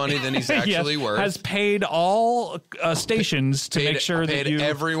much more money than he's actually worth, has paid all stations to make sure that you... paid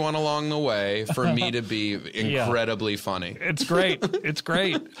everyone along the way for me to be incredibly funny. It's great. It's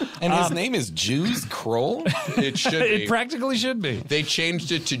great. And his name is Jules Kroll? It should be. It practically should be. They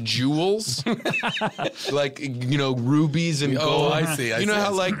changed it to jewels, like, rubies and gold. I see. You know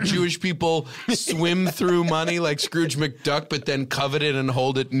how, like, Jewish people swim through money like Scrooge McDuck, but then covet it and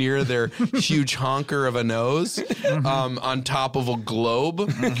hold it near their huge honker of a nose? On top of a globe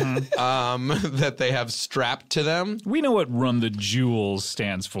that they have strapped to them. We know what Run the Jewels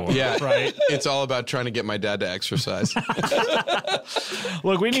stands for. Yeah, right. It's all about trying to get my dad to exercise.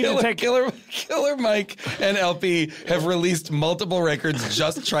 Look, we need to take Killer Mike and LP have released multiple records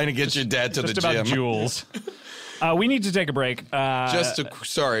just trying to get your dad to the gym. about jewels. We need to take a break. Just to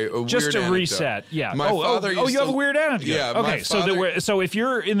weird reset. Yeah. My father you have a weird anecdote. Yeah. Okay. Father, so if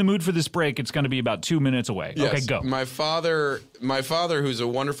you're in the mood for this break, it's going to be about 2 minutes away. Yes, okay, go. My father, who's a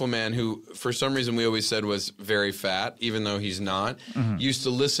wonderful man, who for some reason we always said was very fat, even though he's not, used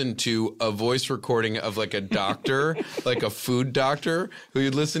to listen to a voice recording of like a doctor, like a food doctor, who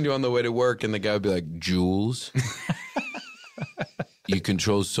you'd listen to on the way to work, and the guy would be like, "Jules." You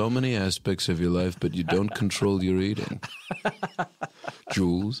control so many aspects of your life, but you don't control your eating.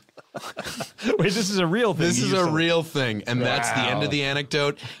 Jules. Wait, this is a real thing. This is a real thing, and that's the end of the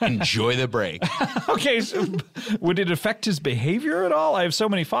anecdote. Enjoy the break. Okay, so would it affect his behavior at all? I have so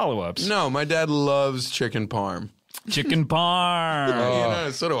many follow-ups. No, my dad loves chicken parm. Chicken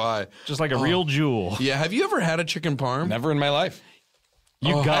parm. So do I. Just like a real jewel. Yeah, have you ever had a chicken parm? Never in my life.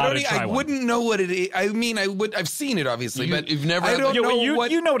 You gotta try I one. wouldn't know what it is. I mean, I've seen it obviously, but you've never. I don't know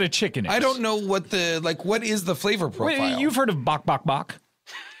what you know what a chicken is. I don't know what what is the flavor profile. Wait, you've heard of bok bok bok?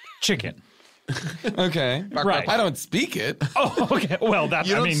 Chicken. Okay, right. I don't speak it. Oh, okay. Well, that's.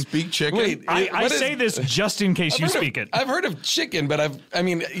 You don't speak chicken. Wait, I say this just in case you speak it. I've heard of chicken, but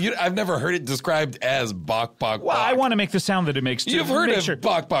I've never heard it described as bok bok bok. Well, I want to make the sound that it makes. You've heard of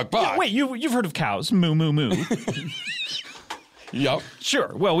bok bok bok. Wait, you've heard of cows? Moo moo moo. Yep.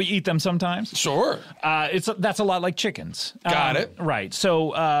 Sure. Well, we eat them sometimes. Sure. That's a lot like chickens. Got it. Right.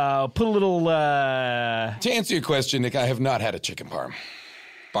 So put a little. To answer your question, Nick, I have not had a chicken parm.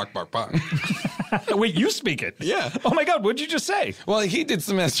 Bok bok bok. Wait, you speak it? Yeah. Oh my God, what'd you just say? Well, he did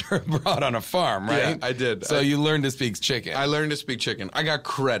semester abroad on a farm, right? Yeah, I did. So you learned to speak chicken. I learned to speak chicken. I got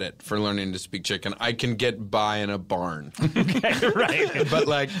credit for learning to speak chicken. I can get by in a barn. Okay, right. But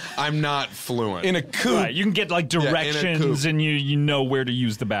like, I'm not fluent. In a coop. Right, you can get like directions and you know where to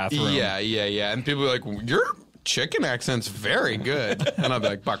use the bathroom. Yeah. And people are like, your chicken accent's very good. And I'll be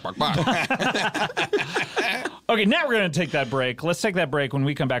like, bok bok bok. Okay, now we're going to take that break. Let's take that break. When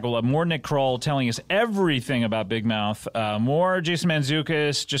we come back, we'll have more Nick Kroll telling us everything about Big Mouth, more Jason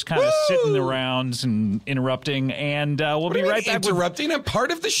Mantzoukas just kind of sitting around and interrupting, and we'll be right back. Interrupting? I'm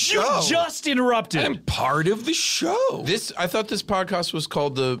part of the show. You just interrupted. I'm part of the show. I thought this podcast was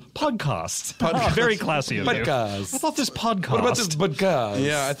called the Podcast. Oh, very classy of you. Podcast. I thought this podcast. What about this podcast?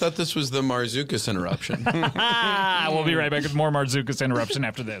 Yeah, I thought this was the Mantzoukas interruption. We'll be right back with more Mantzoukas interruption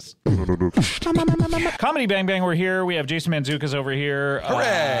after this. Comedy Bang Bang, we're here. We have Jason Mantzoukas over here.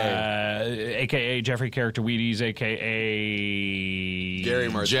 Hooray! A.K.A. Jeffrey Character Wheaties, A.K.A. Gary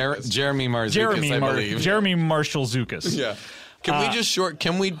Marzoukas. Jeremy Marzoukas, I believe. Jeremy Marshall-Zukas. Yeah. Can we just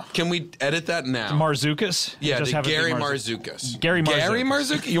can we edit that now? Marzoukas? Yeah, Just to have it be Gary Marzoukas. Gary Marzoukas. Gary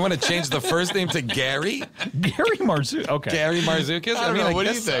Marzoukas? You want to change the first name to Gary? Gary Marzoukas. Okay. Gary Marzoukas? I don't know. What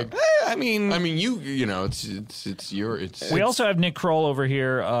do you guess think? So. I mean, you know, it's your. We also have Nick Kroll over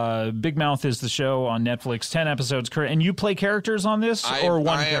here. Big Mouth is the show on Netflix, 10 episodes. And you play characters on this, or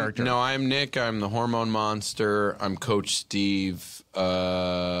one character? No, I'm Nick. I'm the hormone monster. I'm Coach Steve.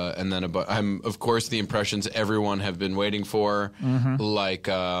 And then I'm, of course, the impressions everyone have been waiting for, like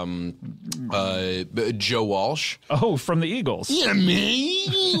Joe Walsh. Oh, from the Eagles. Yeah, man,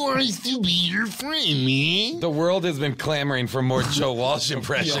 he wants to be your friend, man. the world has been clamoring for more Joe Walsh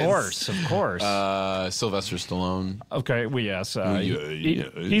impressions. Of course. Sylvester Stallone. Okay, well, yes.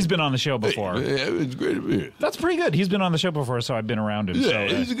 He's been on the show before. It's great to be here. That's pretty good. He's been on the show before, so I've been around him. Yeah,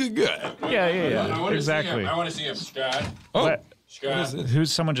 so, he's a good guy. Yeah. Exactly. I want to see him, Scott. What? Scott.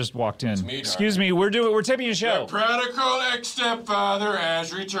 Someone just walked in. me, Excuse me, we're taping a show. Prodigal ex-stepfather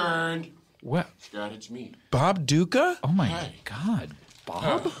has returned. What? Scott, it's me. Bob Duca? Oh my Hi. God,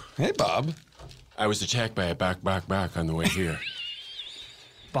 Bob. Hey, Bob. I was attacked by a back on the way here.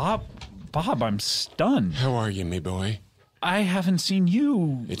 Bob, I'm stunned. How are you, me boy? I haven't seen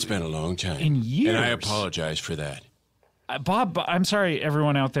you. It's been a long time. In years. And I apologize for that. Bob, I'm sorry,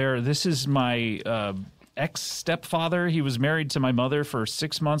 everyone out there. This is my ex-stepfather. He was married to my mother for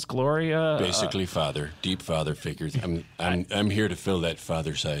 6 months, Gloria. Basically, deep father figures. I'm here to fill that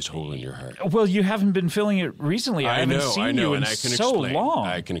father-sized hole in your heart. Well, you haven't been filling it recently. I haven't know, seen you in and I can so explain. long.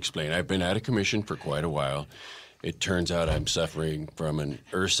 I can explain. I've been out of commission for quite a while. It turns out I'm suffering from an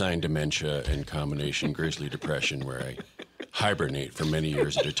ursine dementia and combination grizzly depression where I hibernate for many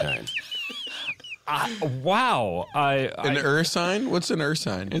years at a time. Wow. An ursine? What's an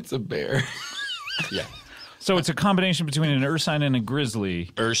ursine? It's a bear. Yeah. So it's a combination between an ursine and a grizzly.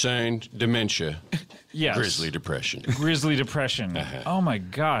 Ursine dementia, Yes. grizzly depression. Grizzly depression. Oh my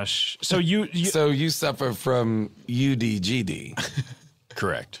gosh. So you So you suffer from UDGD.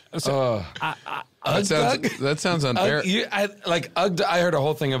 Correct. That sounds unfair. I heard a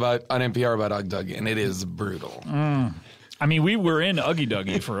whole thing on NPR about Ugg Duggy, and it is brutal. I mean, we were in Uggy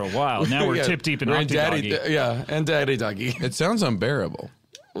Duggy for a while. Now we're Yeah, tip deep in we're Uggy Daddy, Duggy. yeah, and Daddy Duggy. It sounds unbearable.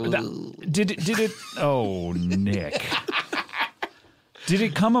 Did it? Oh, Nick. Did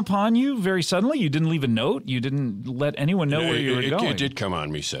it come upon you very suddenly? You didn't leave a note? You didn't let anyone know where you were going? It did come on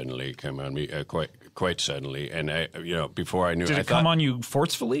me suddenly. Quite suddenly, and before I knew, Did it come on you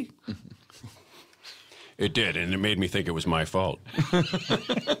forcefully? It did, and it made me think it was my fault.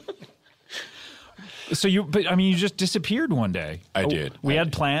 So you just disappeared one day. I did. We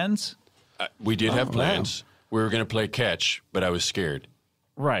had plans, We did have plans. We were going to play catch, but I was scared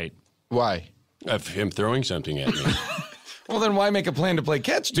right? Why? of him throwing something at me. Well, then why make a plan to play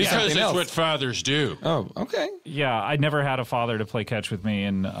catch? Do Because something that's else. what fathers do. Oh, okay. Yeah, I never had a father to play catch with me,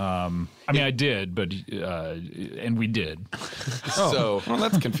 and I mean, I did, but and we did. So, Well,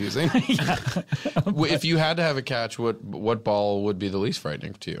 that's confusing. if you had to have a catch, what ball would be the least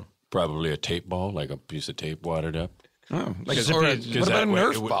frightening to you? Probably a tape ball, like a piece of tape wadded up. Oh, like Because what if about that a way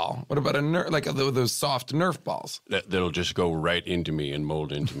Nerf it would- ball? What about a Nerf, like those soft Nerf balls? That'll just go right into me and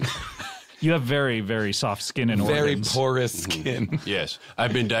mold into me. You have very, very soft skin and Very organs. porous skin. Yes,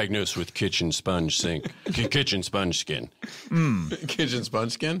 I've been diagnosed with kitchen sponge skin. Kitchen sponge skin? Kitchen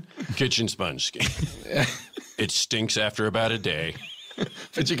sponge skin. It stinks after about a day.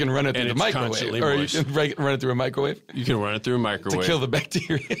 But you can run it through And the it's microwave, constantly or moist. you can run it through a microwave You can run it through a to microwave, kill the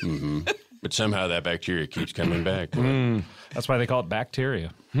bacteria. but somehow that bacteria keeps coming back. That's why they call it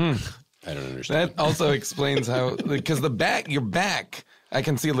bacteria. I don't understand. That also explains how, because your back, I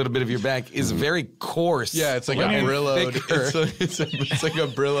can see a little bit of your back, is very coarse. Yeah, it's like a and Brillo. thicker. It's like a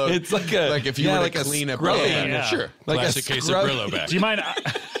Brillo. It's like a if you were like to a clean a scrub. pan. Yeah. Sure. Like a Classic case of scrub. Brillo back. Do you mind?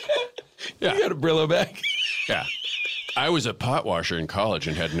 You got a Brillo back. Yeah. I was a pot washer in college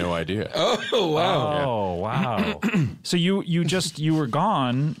and had no idea. Oh wow! Oh wow! So you were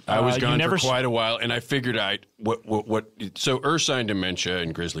gone. I was you gone never for quite a while, and I figured what. So ursine dementia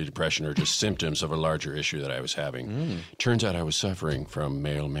and grizzly depression are just symptoms of a larger issue that I was having. Turns out I was suffering from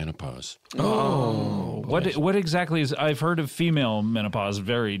male menopause. What exactly is? I've heard of female menopause.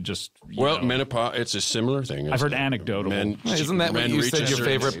 Very just. Menopause. It's a similar thing. I've heard anecdotal. Isn't that what men you reach said a your certain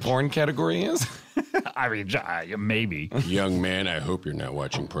favorite age. porn category is? I mean, maybe. Young man, I hope you're not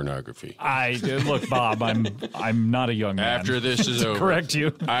watching pornography. Look, Bob. I'm not a young man. After this is over, correct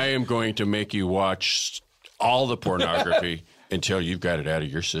you. I am going to make you watch all the pornography until you've got it out of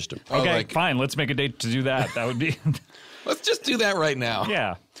your system. Okay, fine. Let's make a date to do that. That would be. Let's just do that right now.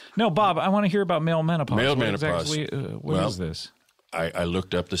 Yeah. No, Bob. I want to hear about male menopause. Male What menopause. Exactly, what is this? I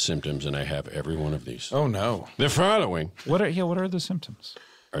looked up the symptoms, and I have every one of these. Oh, no. The following What are the symptoms?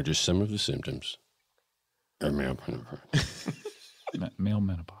 are just some of the symptoms. Male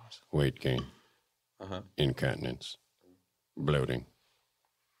menopause. Weight gain. Incontinence. Bloating.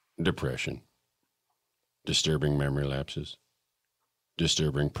 Depression. Disturbing memory lapses.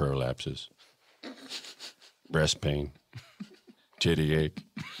 Disturbing prolapses. Breast pain. Titty ache.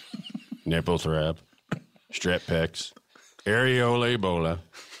 Nipple throb. Strep pecs. Areola Ebola.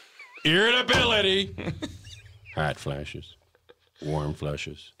 Irritability. Hot flashes. Warm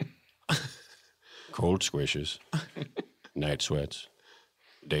flushes. Cold squishes. Night sweats.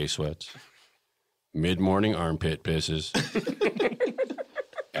 Day sweats. Mid-morning armpit pisses.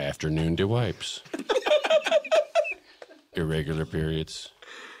 Afternoon wipes. Irregular periods.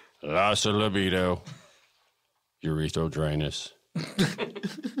 Loss of libido. Urethral dryness.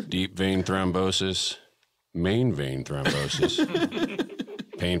 Deep vein thrombosis. Main vein thrombosis.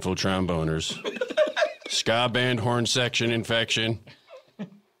 Painful tromboners. Ska band horn section infection.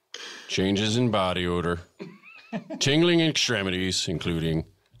 Changes in body odor. Tingling extremities, including,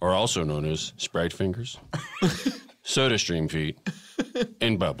 or also known as, Sprite fingers, soda stream feet,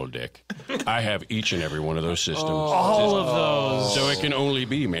 and bubble dick. I have each and every one of those systems. All of those. So it can only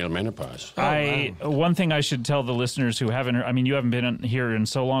be male menopause. One thing I should tell the listeners who haven't, you haven't been here in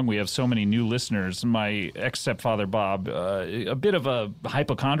so long. We have so many new listeners. My ex-stepfather, Bob, a bit of a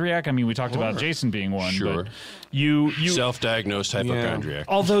hypochondriac. We talked about Jason being one. Sure. But you self-diagnosed hypochondriac.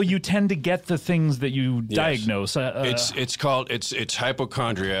 Although you tend to get the things that you diagnose. It's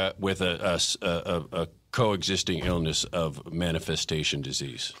hypochondria with a coexisting illness of manifestation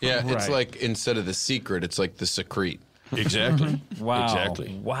disease. Yeah, it's like instead of the secret, it's like the secrete. Exactly. Wow.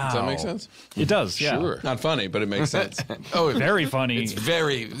 Exactly. Wow. Does that make sense? It does, yeah. Sure. Not funny, but it makes sense. Very funny.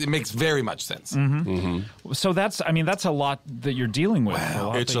 It makes very much sense. So that's a lot that you're dealing with.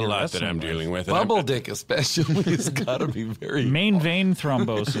 It's a lot that I'm dealing with. Bubble dick especially has got to be very Main vein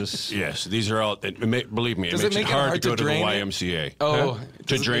thrombosis. Yes, these are all. Believe me, it Does makes it it make it hard hard to to go to the drain it? YMCA. Oh,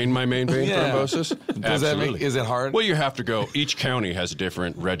 to drain my main vein thrombosis. Does that Absolutely. is it hard? Well, you have to go. Each county has a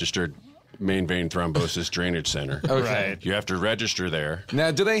different registered main vein thrombosis drainage center. Okay. Right. You have to register there.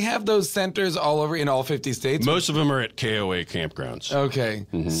 Now, do they have those centers all over in all 50 states? Most of them are at KOA campgrounds. Okay.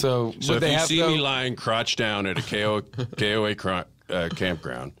 So So would if they you have see me lying crotch down at a KOA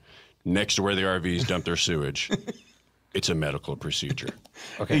campground next to where the RVs dump their sewage, it's a medical procedure.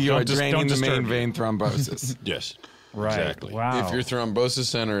 Okay. you are don't draining the disturb main me. vein thrombosis. Yes. Right. Exactly. Wow. If your thrombosis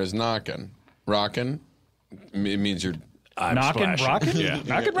center is rocking, it means you're I'm Knocking, splashing. rocking? Yeah.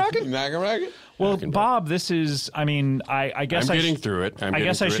 Knocking? rocking. Well, Bob, this is, I guess I'm getting through it. I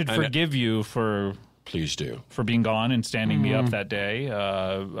guess I should forgive you for Please do. being gone and standing me up that day.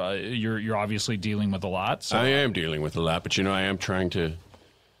 You're obviously dealing with a lot. So. I am dealing with a lot, but I am trying to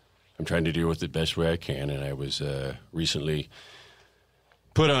deal with it the best way I can, and I was recently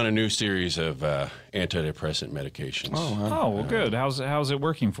put on a new series of antidepressant medications. Oh, well, good. How's it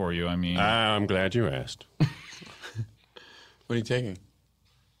working for you? I'm glad you asked. What are you taking?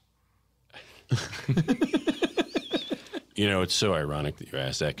 It's so ironic that you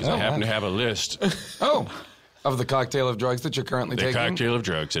asked that because I happen to have a list. Of the cocktail of drugs that you're currently The taking? cocktail of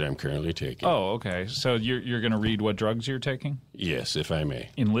drugs that I'm currently taking. Oh, okay. So you're going to read what drugs you're taking Yes, if I may.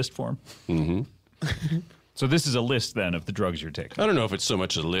 in list form? Mm-hmm. So this is a list, then, of the drugs you're taking. I don't know if it's so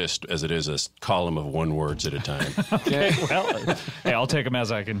much a list as it is a column of one words at a time. Okay, well, hey, I'll take them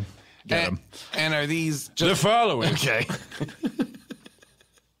as I can get them. And are these The just... following Okay.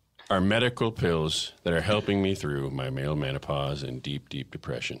 are medical pills that are helping me through my male menopause and deep, deep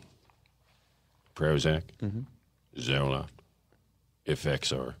depression. Prozac, Zoloft,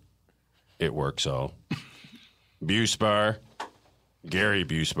 Effexor, It Works All, Buspar, Gary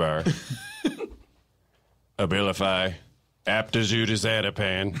Buspar, Abilify,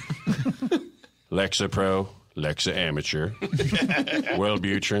 Aptazutazatapan, Lexapro, Lexa Amateur,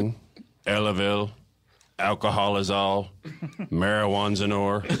 Wellbutrin, Elavil, Alcoholazole,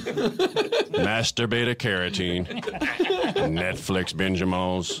 Marijuanzanor, Master Beta Carotene, Netflix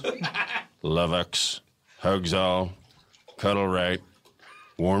Benjamols, Luvux, Hugsall, Cuddle Right,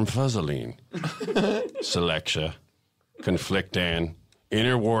 Warm Fuzzoline, Selectia, Conflictan,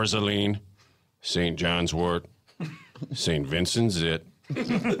 Interwarzaline, St. John's Wort, St. Vincent Zit,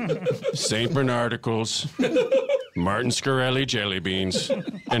 St. Bernardicals, Martin Scarelli Jelly Beans,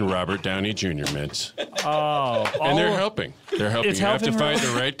 and Robert Downey Jr. Mints. Oh, And they're helping. They're helping. It's You have to helping, find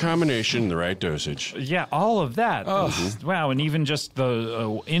the right combination, the right dosage. yeah, all of that. Wow, and even just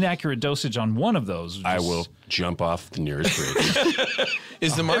the inaccurate dosage on one of those. I will jump off the nearest bridge.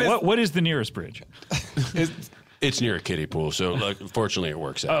 Is the market What is the nearest bridge? It's near a kiddie pool, so fortunately it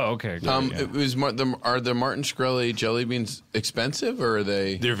works out. Oh, okay. Good, It was are the Martin Shkreli jelly beans expensive, or are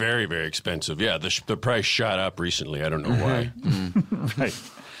they? They're very, very expensive. Yeah, the price shot up recently. I don't know why. Right.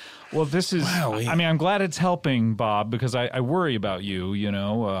 Well, this is. I mean, I'm glad it's helping, Bob, because I worry about you. You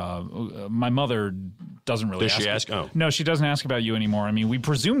know, my mother doesn't really. Does she ask? Oh, no, she doesn't ask about you anymore. I mean, we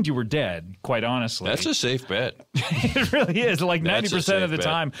presumed you were dead. Quite honestly, that's a safe bet. It really is. Like 90% of the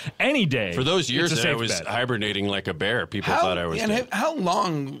time, any day. For those years it's that I was hibernating like a bear, people thought I was dead. How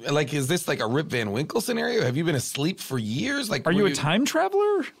long? Like, is this like a Rip Van Winkle scenario? Have you been asleep for years? Like, are you a time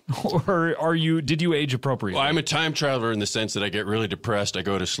traveler, or did you age appropriately? Well, I'm a time traveler in the sense that I get really depressed, I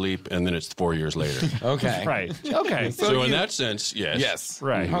go to sleep, and then it's 4 years later. Okay. Right. Okay. So in that sense, yes. Yes.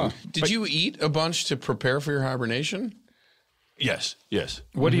 Right. Huh. Did you eat a bunch to prepare for your hibernation? Yes.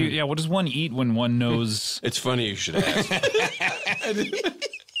 What do you? Yeah. What does one eat when one knows? It's funny you should ask.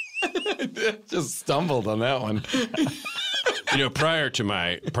 Just stumbled on that one. You know, prior to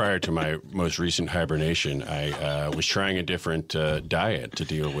my most recent hibernation, I was trying a different diet to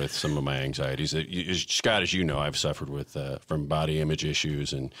deal with some of my anxieties. Scott, as you know, I've suffered with from body image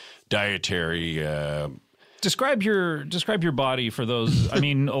issues and dietary. Describe your body for those. I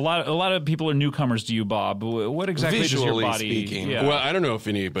mean, a lot of people are newcomers to you, Bob. What exactly Visually does your body? speaking. Yeah. Well, I don't know if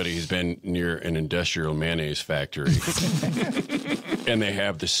anybody has been near an industrial mayonnaise factory. And they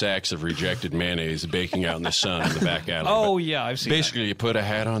have the sacks of rejected mayonnaise baking out in the sun in the back alley. Oh, yeah, I've seen Basically, you put a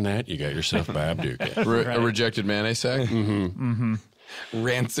hat on that, you got yourself Bob Duke. A rejected mayonnaise sack? Mm-hmm.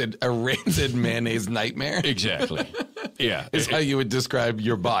 A rancid mayonnaise nightmare. Exactly. Yeah. Is how you would describe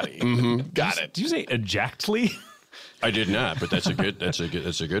your body. Mm-hmm. Got it. Did you say ejectly? I did not, but that's a good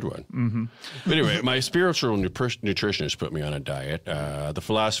one. Mm-hmm. But anyway, my spiritual nutritionist put me on a diet. The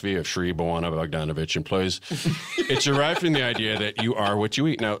philosophy of Sri Bhavana Bogdanovich employs. It's derived from the idea that you are what you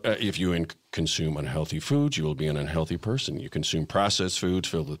eat. Now, if you consume unhealthy foods, you will be an unhealthy person. You consume processed foods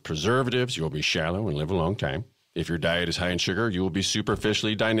filled with preservatives, you will be shallow and live a long time. If your diet is high in sugar, you will be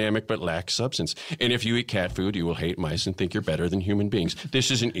superficially dynamic but lack substance. And if you eat cat food, you will hate mice and think you're better than human beings.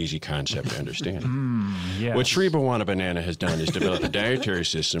 This is an easy concept to understand. Yes. What Sri Bhavana Banana has done is develop a dietary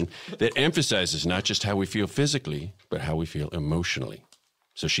system that emphasizes not just how we feel physically, but how we feel emotionally.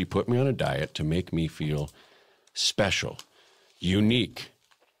 So she put me on a diet to make me feel special, unique.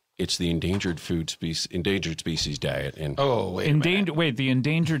 It's the endangered species diet. And the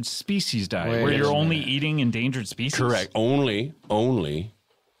endangered species diet, where you're only eating endangered species? Correct. Only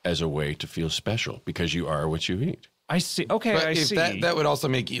as a way to feel special, because you are what you eat. I see. Okay, But I if see. that would also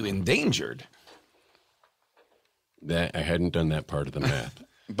make you endangered. That I hadn't done that part of the math.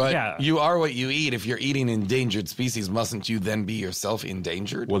 But Yeah. you are what you eat. If you're eating endangered species, mustn't you then be yourself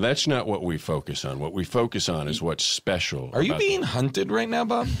endangered? Well, that's not what we focus on. What we focus on is what's special. Are you about being hunted right now,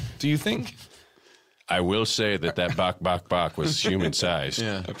 Bob? Do you think? I will say that bok was human sized.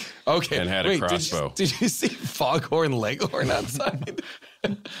 Yeah. Okay. And had a crossbow. Did you see Foghorn Leghorn outside?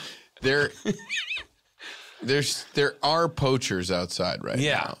 There are poachers outside right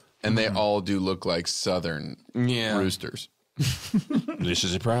now, and they all do look like southern roosters. This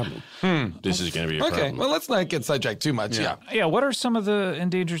is a problem. This is going to be a Okay. problem. Well, let's not get sidetracked too much. Yeah. Yeah, what are some of the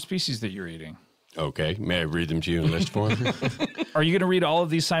endangered species that you're eating? Okay. May I read them to you in list form? Are you going to read all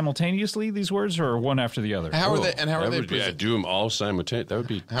of these simultaneously, these words, or one after the other? How are they? And how are That they? would be, I'd do them all simultaneously. That would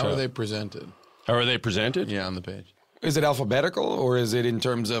be How tough. are they presented? How are they presented? Yeah, on the page. Is it alphabetical, or is it in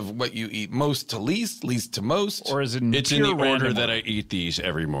terms of what you eat most to least, least to most? Or is it It's in the pure order random that I eat these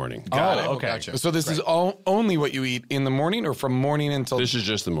every morning. Got it. okay. Gotcha. So this is only what you eat in the morning, or from morning until... This is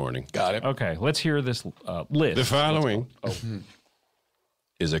just the morning. Got it. Okay, let's hear this list. The following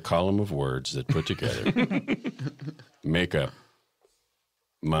is a column of words that put together make up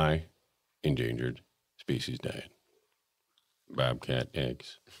my endangered species diet. Bobcat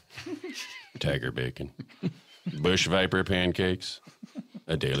eggs, tiger bacon, bush viper pancakes,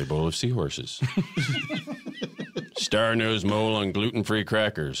 a daily bowl of seahorses, star-nosed mole on gluten-free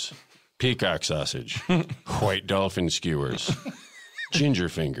crackers, peacock sausage, white dolphin skewers, ginger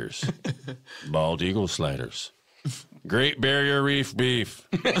fingers, bald eagle sliders, Great Barrier Reef beef,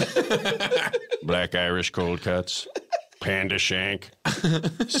 black Irish cold cuts, panda shank,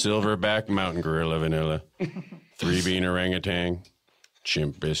 silverback mountain gorilla vanilla, 3-bean orangutan,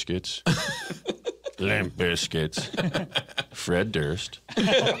 chimp biscuits, limp biscuits, Fred Durst.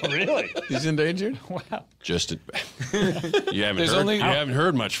 Really? He's endangered? Wow. Just you haven't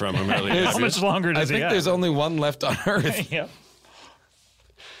heard much from him, really. How much longer I does he think have? there's only one left on Earth. Yeah.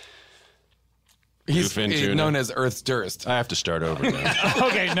 He's Bluefin tuna. known as Earth's Durst. I have to start over now.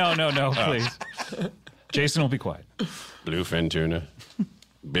 Okay, no, please. Jason will be quiet. Bluefin tuna,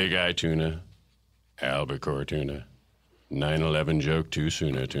 big eye tuna, albacore tuna, 9/11 joke too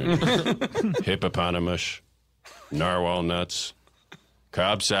soon tuna, hippopotamus, narwhal nuts,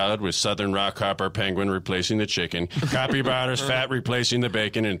 Cobb salad with southern rockhopper penguin replacing the chicken, capybara's fat replacing the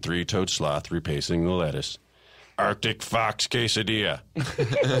bacon, and three-toed sloth replacing the lettuce. Arctic fox quesadilla,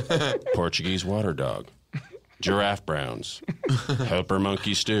 Portuguese water dog, giraffe browns, helper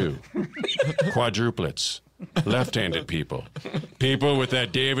monkey stew, quadruplets, left-handed people, people with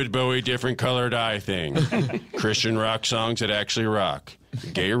that David Bowie different colored eye thing, Christian rock songs that actually rock,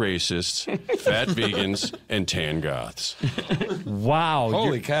 gay racists, fat vegans, and tan goths. Wow.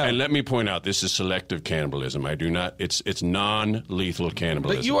 Holy cow. And let me point out, this is selective cannibalism. I do not, it's non-lethal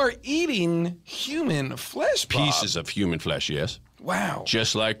cannibalism. But you are eating human flesh, Bob. Pieces of human flesh, yes. Wow.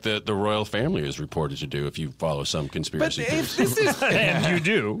 Just like the royal family is reported to do if you follow some But conspiracy if theories. this is... And you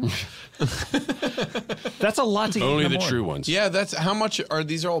do. That's a lot to eat. Only in the morning. true ones. Yeah, that's how much are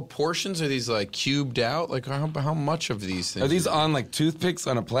these all portions? Are these like cubed out? Like how much of these things? Are these on like toothpicks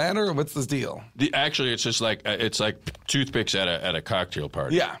on a platter? Or what's this deal? Actually, it's just like it's like toothpicks at a cocktail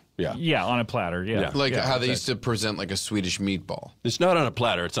party. Yeah. Yeah. Yeah, on a platter. Yeah. Yeah. like how they used to present like a Swedish meatball? It's not on a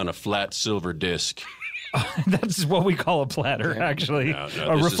platter. It's on a flat silver disc. That's what we call a platter, actually. No,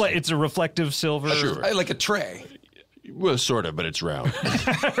 this It's a reflective silver. Sure. Like a tray. Well, sort of, but it's round.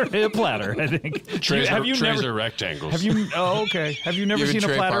 A platter, I think. Trays never, are rectangles. Have you? Oh, okay. Have you never You seen a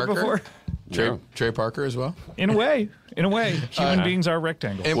Trey platter Parker? before? Trey Parker as well. In a way, human beings are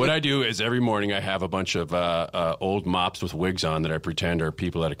rectangles. What I do is every morning I have a bunch of old mops with wigs on that I pretend are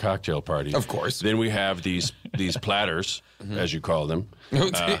people at a cocktail party. Of course. Then we have these platters, as you call them.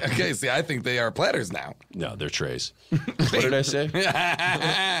 Okay, see, I think they are platters now. No, they're trays. What did I say?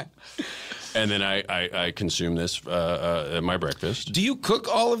 And then I consume this at my breakfast. Do you cook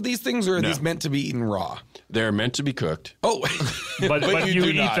all of these things, or are No. these meant to be eaten raw? They're meant to be cooked. Oh, but you do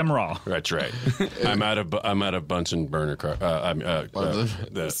eat not. them raw. That's right. I'm out of Bunsen burner. Sterno?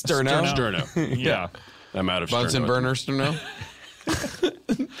 Sterno. Yeah. I'm out of Bunsen Sterno. burner Sterno.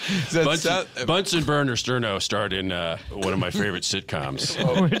 Bunsen burner Sterno starred in one of my favorite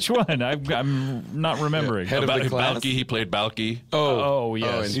sitcoms. Which one? I'm not remembering. Head of the class. Balky. He played Balky. Oh,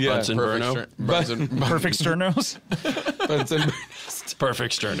 yes. Bunsen Burno. Perfect sternos.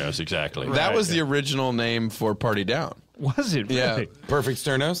 Perfect Sternos, exactly. That was the original name for Party Down. Was it? Yeah. Really? Perfect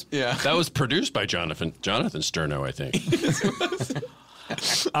sternos? Yeah. That was produced by Jonathan Sterno, I think.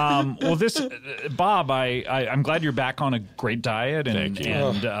 Well, this, Bob, I'm glad you're back on a great diet and, Thank you.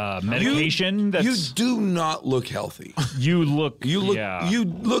 and medication. You do not look healthy. You look You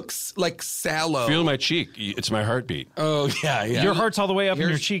look like sallow. Feel my cheek. It's my heartbeat. Oh yeah. Your heart's all the way up in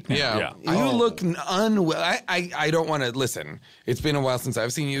your cheek now. Yeah. Yeah. You look unwell. I don't want to listen. It's been a while since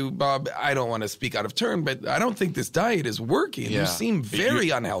I've seen you, Bob. I don't want to speak out of turn, but I don't think this diet is working. Yeah. You seem very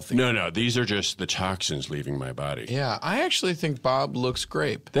unhealthy. No. These are just the toxins leaving my body. Yeah, I actually think Bob looks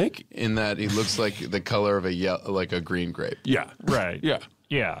grape. Thank you. In that he looks like the color of a green grape. Yeah. Right. Yeah.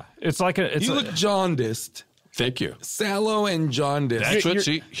 Yeah. It's like You look jaundiced, Thank you. sallow and jaundiced. That's what,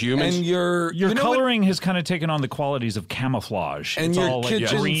 see, humans. And your you know what? coloring has kind of taken on the qualities of camouflage. And it's your all like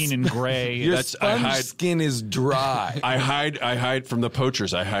kitchen's- green and gray. Your That's- I sponge hide- skin is dry. I hide from the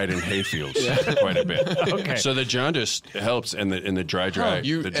poachers. I hide in hayfields quite a bit. Okay. So the jaundice helps, and the dry.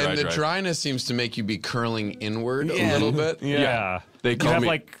 The dryness seems to make you be curling inward a little bit. yeah. They You call have me-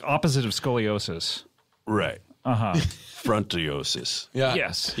 like opposite of scoliosis. Right. Uh-huh. Frontiosis. Yeah.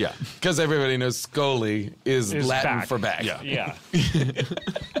 Yes. Yeah. Because everybody knows scoli is Latin back. for back. Yeah. Yeah.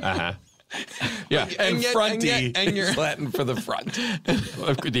 Uh-huh. Yeah. And yet- fronty and you're- is Latin for the front.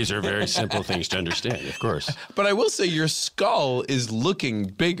 These are very simple things to understand, of course. But I will say your skull is looking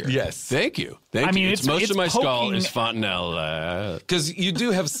bigger. Yes. Thank you. I mean, you. it's- Most it's of my skull poking- is fontanelle. Because you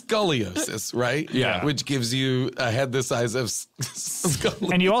do have scoliosis, right? Yeah. Which gives you a head the size of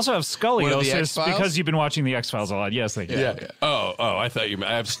skull. And you also have One of the scoliosis X-Files? because you've been watching the X-Files a lot. Yes, thank you. Yeah. Oh, I thought you.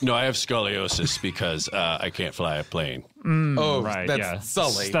 I have scoliosis because I can't fly a plane. Oh, Right, that's yeah.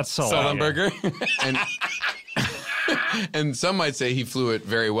 Sully. That's Sully, Sullenberger. And and some might say he flew it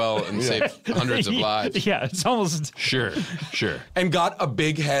very well and saved hundreds of lives. Yeah, it's almost... Sure. And got a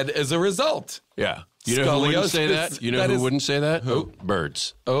big head as a result. Yeah. You know who wouldn't say Scoliosis, that? You know that who is- wouldn't say that? Who?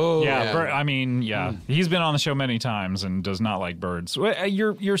 Birds. Oh, Yeah, I mean, yeah. He's been on the show many times and does not like birds.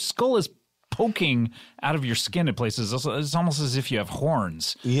 Your skull is poking out of your skin at places. It's almost as if you have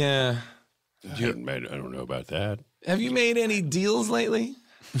horns. yeah. I don't know about that. Have you made any deals lately?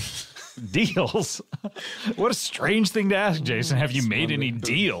 Deals? What a strange thing to ask, Jason. Have you made any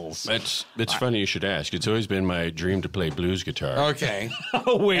deals? It's funny you should ask. It's always been my dream to play blues guitar. Okay.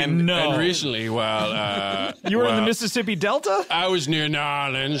 Oh, wait, no. And recently, while you were in the Mississippi Delta? I was near New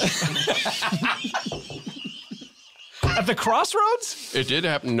Orleans. At the crossroads? It did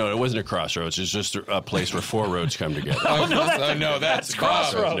happen. No, it wasn't a crossroads. It's just a place where four roads come together. That's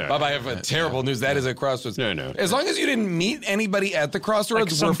crossroads. No. Bob, I have terrible news. That is a crossroads. No. As long as you didn't meet anybody at the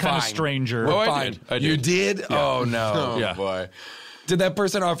crossroads, Like some we're kind of fine. stranger. We're Oh, I fine. did. I did. You did? Yeah. Oh, no. Oh, Yeah. boy. Did that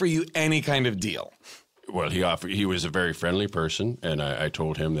person offer you any kind of deal? Well, he was a very friendly person, and I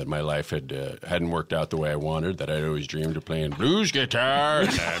told him that my life hadn't worked out the way I wanted, that I'd always dreamed of playing blues guitar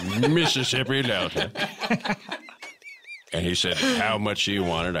in the Mississippi Delta. And he said, how much he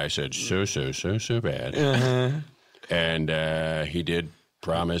wanted. I said, so bad. Uh-huh. And he did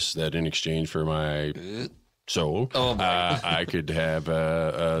promise that in exchange for my soul, I could have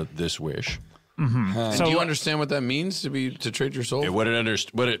this wish. And do you understand what that means to trade your soul? What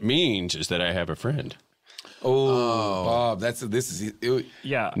it means is that I have a friend Oh, Bob,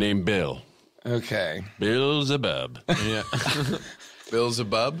 Yeah. named Bill. okay. Beelzebub. Yeah.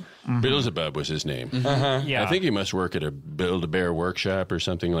 Beelzebub? Beelzebub was his name. Yeah. I think he must work at a Build-A-Bear workshop or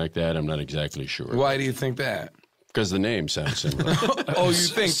something like that. I'm not exactly sure. Why do you think that? Because the name sounds similar. Oh, you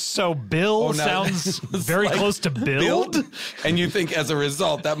think So Bill sounds very close to build? And you think as a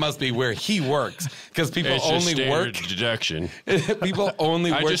result that must be where he works because people It's just only standard work. deduction. People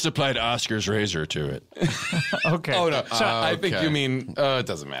only I work. just applied Oscar's razor to it. Okay. Oh no! I think okay. you mean it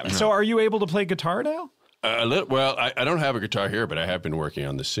doesn't matter. So are you able to play guitar now? Well, I don't have a guitar here, but I have been working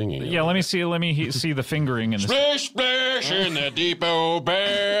on the singing. Yeah, let me see see the fingering in this. Splish, splash in the deep old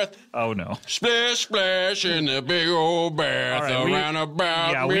bath. Oh no. Splish, splash in the big old bath. All right, around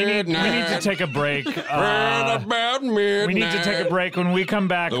about we midnight. need to take a break. Round about midnight. We need to take a break. When we come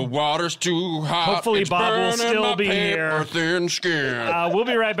back, The water's too hot. Hopefully It's Bob will burning still my be here. paper-thin skin. we'll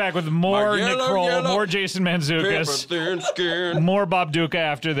be right back with more My Nick yellow, Kroll, yellow more Jason Mantzoukas, Paper-thin skin. more Bob Duca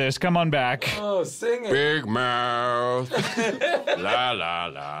after this. Come on back. Oh, sing it. Big mouth. La, la,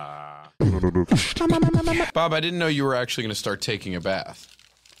 la. Bob, I didn't know you were actually going to start taking a bath.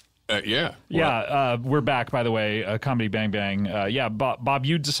 Yeah. Yeah, we're back, by the way, Comedy Bang Bang. Bob,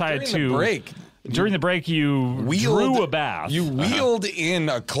 you decided During the break, you drew a bath. You wheeled in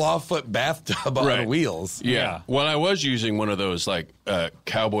a clawfoot bathtub on Right. wheels. Yeah. Well, I was using one of those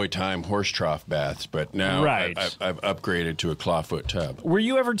cowboy time horse trough baths, but now Right. I've upgraded to a clawfoot tub. Were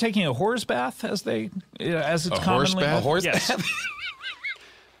you ever taking a horse bath, as it's horse commonly? bath? A horse Yes. bath?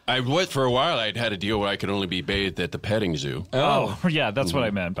 For a while, I'd had a deal where I could only be bathed at the petting zoo. Oh, yeah, that's what I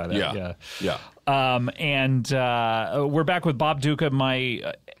meant by that. Yeah. And we're back with Bob Duca,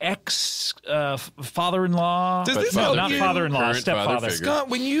 my ex father-in-law. Does this But help not you? father-in-law, Current stepfather. father figure. Scott,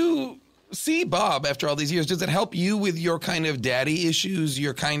 when you see Bob after all these years, does it help you with your kind of daddy issues?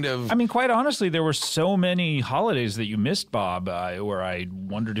 Your kind of. I mean, quite honestly, there were so many holidays that you missed, Bob, where I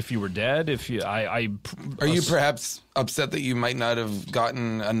wondered if you were dead. Are you perhaps upset that you might not have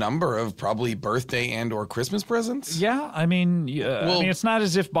gotten a number of probably birthday and or Christmas presents? Yeah, I mean, it's not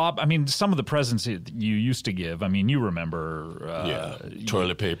as if Bob. I mean, some of the presents that you used to give. I mean, you remember.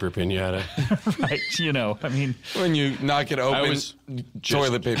 Toilet paper pinata. Right. I mean, When you knock it open,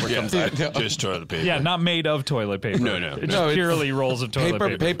 toilet paper comes out. Just toilet paper. yeah, not made of toilet paper. No. It's No, it's purely rolls of toilet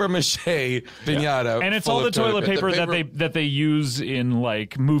paper. Paper mache pinata. And it's full all the of toilet paper paper- that they use in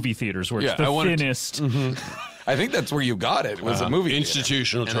like movie theaters, where it's Yeah, I the wanted to- thinnest. I think that's where you got it. Was a movie theater.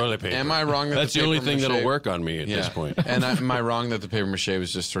 Institutional toilet paper. Am I wrong that That's the the only paper thing mache- that'll work on me at this point. And am I wrong that the paper mache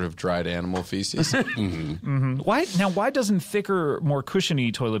was just sort of dried animal feces? Why doesn't thicker, more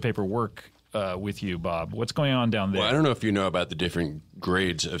cushiony toilet paper work with you, Bob? What's going on down there? Well, I don't know if you know about the different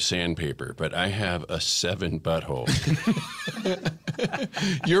grades of sandpaper, but I have a 7 butthole,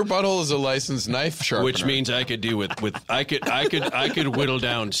 Your butthole is a licensed knife sharpener. which means I could do with I could whittle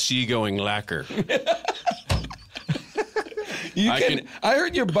down seagoing lacquer. I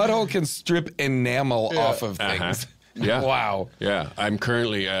heard your butthole can strip enamel off of things. Yeah. Wow. Yeah. I'm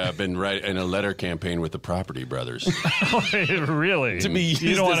currently been in a letter campaign with the Property Brothers. Really? To be used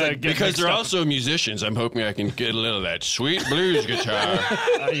you don't as want to a- get Because mixed they're up. also musicians. I'm hoping I can get a little of that sweet blues guitar.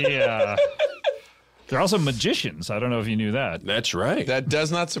 Yeah. They're also magicians. I don't know if you knew that. That's right. That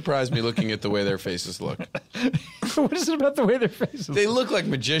does not surprise me looking at the way their faces look. What is it about the way their faces? They look like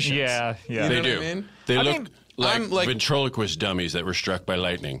magicians. Yeah. You know They what do. I mean? They I look mean, I'm like- ventriloquist dummies that were struck by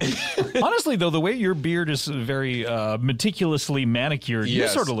lightning. Honestly, though, the way your beard is very meticulously manicured, you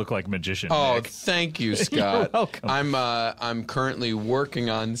Yes. sort of look like a magician. Oh, Nick. thank you, Scott. welcome. I'm currently working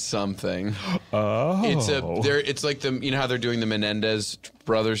on something. Oh. It's like you know how they're doing the Menendez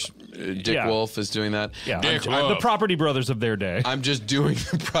brothers Dick Wolf is doing that. Yeah, Dick I'm Wolf. the Property Brothers of their day. I'm just doing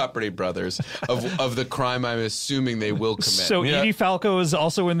the Property Brothers of the crime I'm assuming they will commit. So Edie Falco is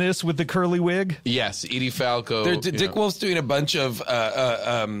also in this with the curly wig? Yes, Edie Falco. Dick Wolf's doing a bunch of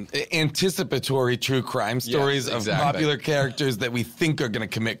anticipatory true crime stories of popular characters that we think are going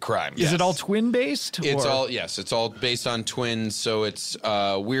to commit crimes. Is it all twin-based? It's all based on twins. So it's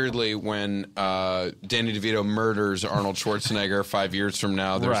weirdly when Danny DeVito murders Arnold Schwarzenegger 5 years from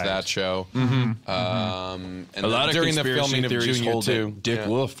now. There's that show. Mm-hmm. And A lot of during the conspiracy filming of theories Junior hold too. that Dick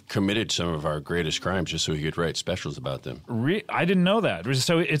Wolf committed some of our greatest crimes just so he could write specials about them. I didn't know that.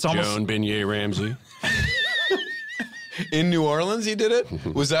 So it's almost... Joan Beignet Ramsey. in New Orleans, he did it.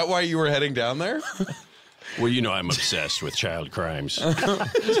 Was that why you were heading down there? Well, you know I'm obsessed with child crimes.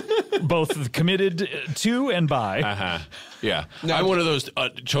 both committed to and by. Yeah. I'm one of those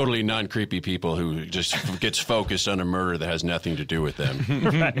totally non-creepy people who just gets focused on a murder that has nothing to do with them.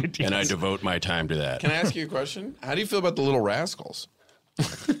 Right, and I devote my time to that. Can I ask you a question? How do you feel about the Little Rascals?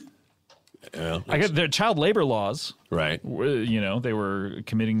 Well, I get their child labor laws. right. You know, they were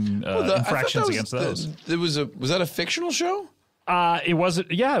committing infractions against those. Was that a fictional show? It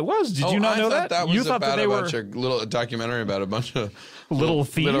wasn't. Yeah, it was. Did you not know that? That was you thought about that they a were bunch of little documentary about a bunch of little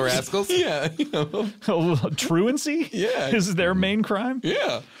thieves, Little Rascals? yeah, truancy. Yeah. is their main crime.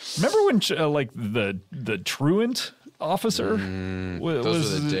 yeah. Remember when like the truant officer those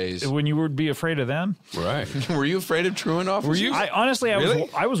was were the days. when you would be afraid of them? Right. Were you afraid of truant officers? I honestly, Really?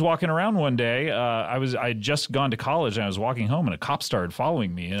 I was walking around one day. I had just gone to college and I was walking home and a cop started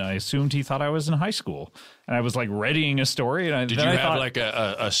following me and I assumed he thought I was in high school and I was like readying a story. And Did you have like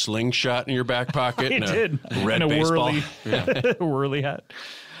a slingshot in your back pocket? I and did. A red and a baseball? whirly hat.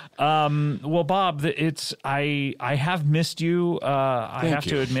 Well, Bob, I have missed you. I have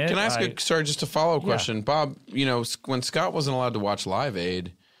to admit. Can I ask just a follow-up question? Bob, you know, when Scott wasn't allowed to watch Live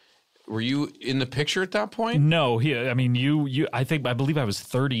Aid, were you in the picture at that point? No, I believe I was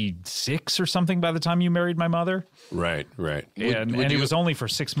 36 or something by the time you married my mother. Right. And it was only for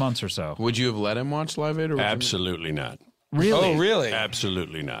 6 months or so. Would you have let him watch Live Aid? Or Absolutely not. Really? Oh, really?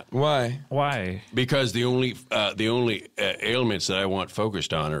 Absolutely not. Why? Why? Because the only ailments that I want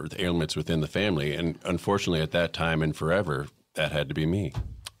focused on are the ailments within the family, and unfortunately, at that time and forever, that had to be me.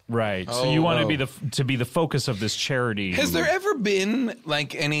 Right. So you want to be the focus of this charity. Has there ever been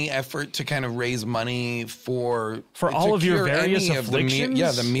like any effort to kind of raise money for all of your cure various any afflictions?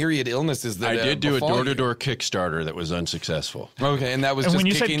 Of the myriad illnesses that I did do a befall you? door-to-door Kickstarter that was unsuccessful. Okay, and that was And just when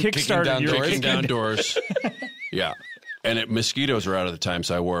you said kicking Kickstarter, down you're doors. Kicking down doors. Yeah. And mosquitoes were out at the time,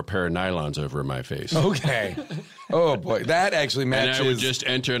 so I wore a pair of nylons over my face. Okay. Oh boy, that actually matches. And I would just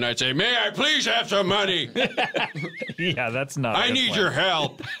enter and I'd say, "May I please have some money? Yeah, that's not. I need your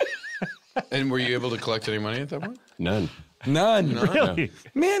help." And were you able to collect any money at that point? None. None. Really?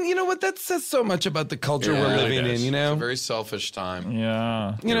 Man, you know what? That says so much about the culture Yeah, we're it really living does. in. You know, It's a very selfish time.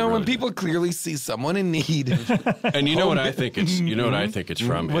 Yeah. you know really when people clearly see someone in need. And you know what I think it's what I think it's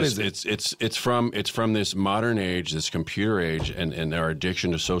from. What is is it? It's from this modern age, this computer age, and our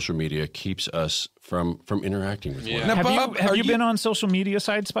addiction to social media keeps us from interacting with one Yeah. another. Now, Bob, Have are you been on social media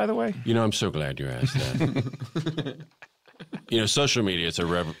sites, by the way? You know, I'm so glad you asked that. You know, social media, it's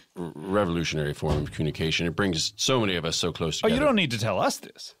a revolutionary form of communication. It brings so many of us so close Oh, together. you don't need to tell us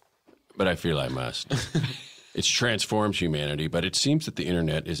this. But I feel I must. It's transformed humanity, but it seems that the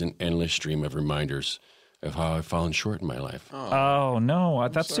internet is an endless stream of reminders of how I've fallen short in my life. Oh no,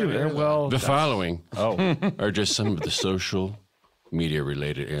 that's too well. The following Oh, are just some of the social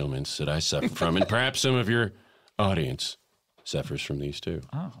media-related ailments that I suffer from, and perhaps some of your audience suffers from these too.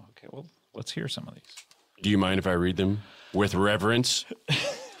 oh, okay. Well, let's hear some of these. Do you mind if I read them with reverence?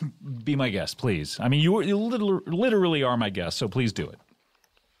 Be my guest, please. I mean, you literally are my guest, so please do it.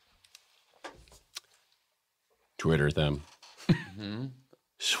 Twitter thumb,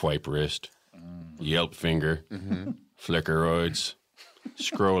 swipe wrist, Yelp finger, Flickeroids,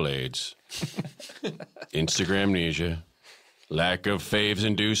 scroll aids, Instagramnesia, lack of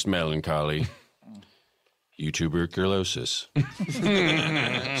faves-induced melancholy, YouTuberculosis,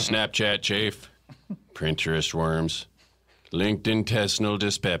 Snapchat chafe, Pinterest worms, LinkedIn intestinal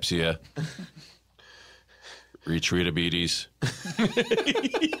dyspepsia, retweetabetes,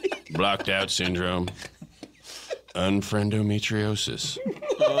 blocked out syndrome, unfriendometriosis,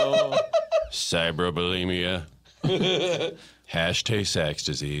 cyberbulimia, #Tay-Sachs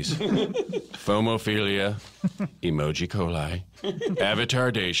disease, phomophilia, emoji coli,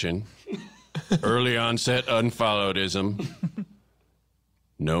 avatardation, early onset unfollowedism,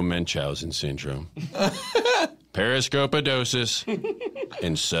 no Munchausen syndrome, periscopidosis,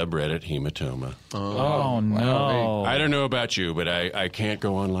 and subreddit hematoma. Oh, no. I don't know about you, but I can't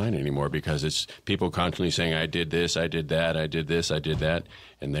go online anymore because it's people constantly saying, I did this, I did that, I did this, I did that.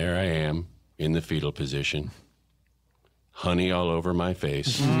 And there I am in the fetal position. Honey all over my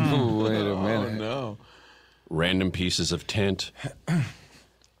face. Wait a minute. No. Random pieces of tent.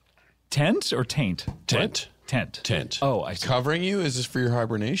 Tent or taint? Tent. Tent. Oh, I see. Covering you? Is this for your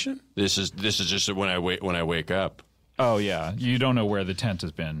hibernation? This is just when I wake up. Oh, yeah. You don't know where the tent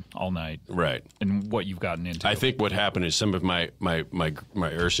has been all night. Right. And what you've gotten into. I think what happened is some of my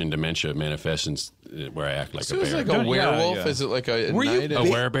Ursine dementia manifests where I act like a bear. Is it like a werewolf? Yeah. Is it like a night? A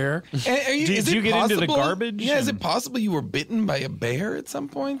werebear? Did you get into the garbage? Yeah, is it possible you were bitten by a bear at some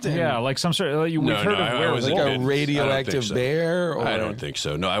point? Yeah, like some sort of... We've heard of werewolves. Like a radioactive bear? I don't think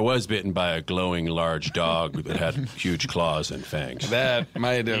so. No, I was bitten by a glowing large dog that had huge claws and fangs. That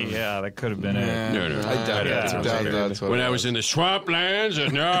might have... Yeah, that could have been it. No. I doubt that's what when I was in the swamplands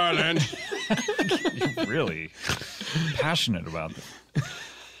of New Orleans. You're really passionate about this.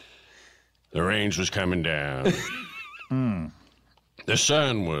 The rains was coming down. The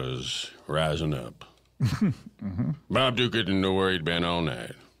sun was rising up. Bob Duke didn't know where he'd been all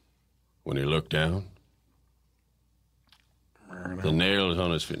night. When he looked down, the nails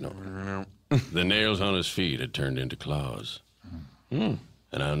on his feet. No, the nails on his feet had turned into claws. And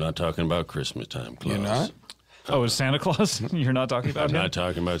I'm not talking about Christmas time claws. You're not? Oh, is Santa Claus? You're not talking about I'm him? not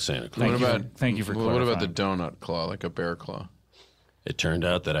talking about Santa Claus. Thank you for clarifying. What about the donut claw, like a bear claw? It turned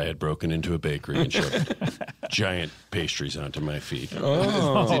out that I had broken into a bakery and shoved giant pastries onto my feet.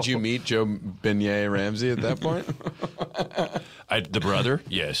 Oh. Did you meet Joe Beignet Ramsey at that point? The brother?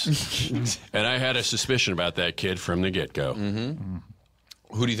 Yes. And I had a suspicion about that kid from the get-go. Mm-hmm.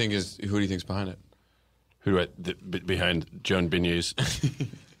 Who do you think's behind it? Behind Joan Beignet's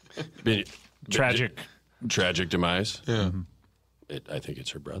tragic demise? Yeah. I think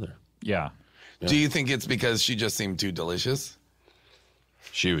it's her brother. Yeah. Do you think it's because she just seemed too delicious?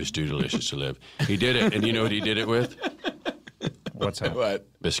 She was too delicious to live. He did it, and you know what he did it with? What's that? What?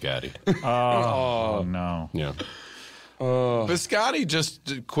 Biscotti. Oh, no. Yeah. Biscotti,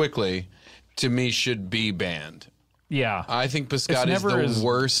 just quickly, to me, should be banned. Yeah. I think Biscotti's the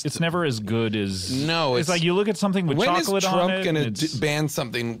worst. It's never as good as... No, it's like you look at something with chocolate on it. When is Trump going to ban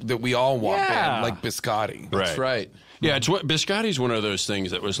something that we all want banned, like biscotti? That's right. Yeah, Biscotti's one of those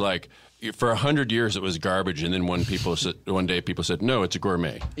things that was like, for 100 years it was garbage, and then one day people said, no, it's a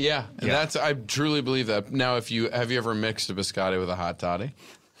gourmet. Yeah, that's I truly believe that. Now, have you ever mixed a biscotti with a hot toddy?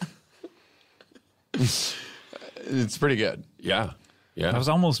 It's pretty good. Yeah. That was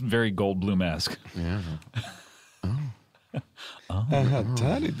almost very Goldblum-esque. Yeah. Hot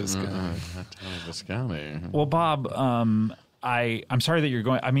toddy biscotti. Hot toddy biscotti. Well, Bob, I'm sorry that you're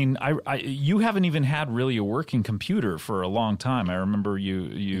going. I mean, you haven't even had really a working computer for a long time. I remember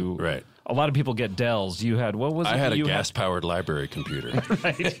you. Right. A lot of people get Dells. You had what was it? I had a gas-powered library computer.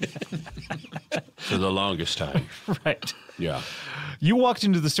 Right. For the longest time. Right. Yeah. You walked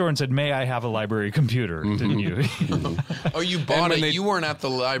into the store and said, "May I have a library computer?" Didn't you? Oh, you bought it. You weren't at the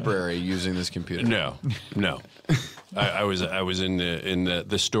library using this computer. No. I was in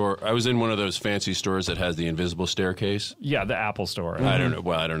the store. I was in one of those fancy stores that has the invisible staircase. Yeah, the Apple store. I don't know.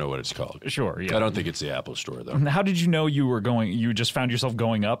 Well, I don't know what it's called. Sure. Yeah. I don't think it's the Apple store though. How did you know you were going? You just found yourself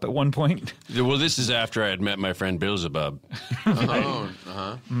going up at one point. Well, this is after I had met my friend Beelzebub.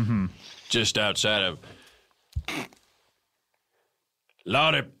 Just outside of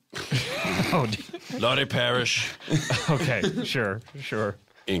Lottie Parish. Okay, sure.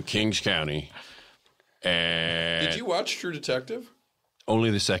 In Kings County. And did you watch True Detective?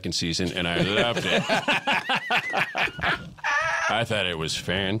 Only the second season, and I loved it. I thought it was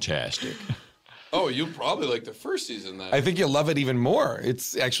fantastic. Oh, you probably like the first season then. I think you'll love it even more.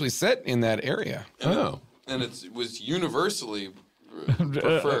 It's actually set in that area. And it was universally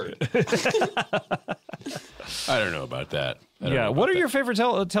preferred. I don't know about that. What are your favorite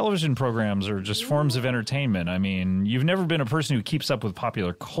television programs or just forms of entertainment? I mean, you've never been a person who keeps up with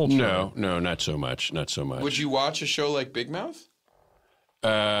popular culture. No, not so much. Would you watch a show like Big Mouth?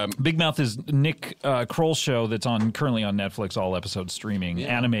 Big Mouth is Nick Kroll's show that's currently on Netflix, all episodes streaming,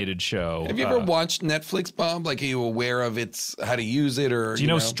 animated show. Have you ever watched Netflix, Bob? Like, are you aware of how to use it? Or do you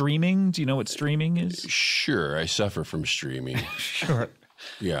know streaming? Do you know what streaming is? Sure, I suffer from streaming. Sure.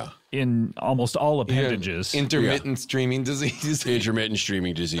 Yeah. In almost all appendages. Intermittent streaming disease. Intermittent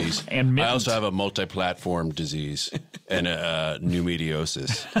streaming disease. And I also have a multi-platform disease and a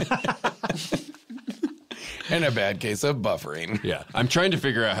pneumoidiosis. And a bad case of buffering. Yeah, I'm trying to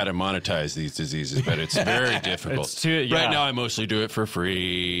figure out how to monetize these diseases, but it's very difficult. Right now, I mostly do it for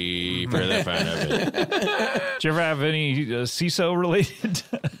free for the fun of it. Do you ever have any CISO-related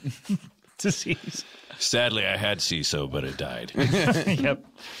disease? Sadly, I had CISO, but it died. Yep.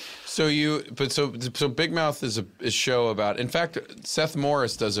 So Big Mouth is a show about. In fact, Seth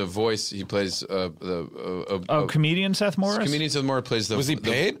Morris does a voice. He plays comedian Seth Morris. Comedian Seth Morris plays the. Was he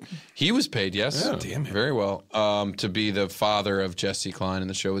paid? He was paid. Yes. Oh, damn it. Very well. To be the father of Jesse Klein in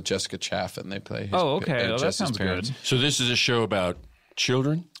the show with Jessica Chaffin. They play. His, okay. That Jesse's sounds parents. good. So this is a show about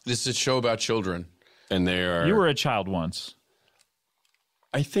children, This is a show about children. and they are. You were a child once.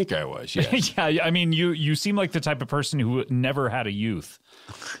 I think I was. Yes. Yeah, I mean, you seem like the type of person who never had a youth.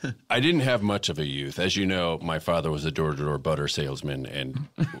 I didn't have much of a youth. As you know, my father was a door-to-door butter salesman and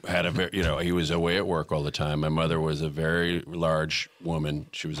had a very, he was away at work all the time. My mother was a very large woman.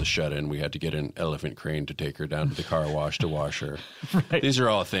 She was a shut-in. We had to get an elephant crane to take her down to the car wash to wash her. Right. These are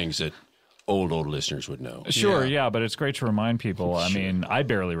all things that old listeners would know. Sure, yeah, but it's great to remind people. I mean, I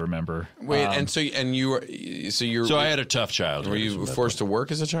barely remember. Wait, so I had a tough childhood. Were you forced to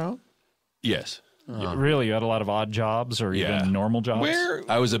work as a child? Yes. Really, you had a lot of odd jobs or even normal jobs.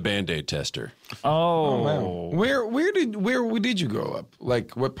 I was a Band-Aid tester. Oh, wow. Where did you grow up?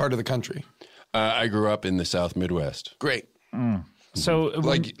 Like what part of the country? I grew up in the South Midwest. Great. So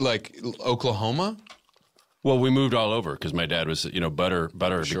like Oklahoma. Well, we moved all over because my dad was, butter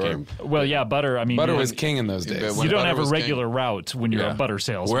became. Well, yeah, butter. I mean, Butter was king in those days. You don't have a regular route when you're a butter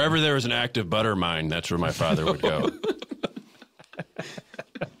salesman. Wherever there was an active butter mine, that's where my father would go.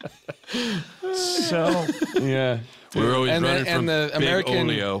 So yeah. We were always running from the big American,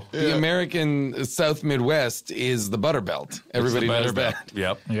 oleo. The American South Midwest is the butter belt. Everybody knows that.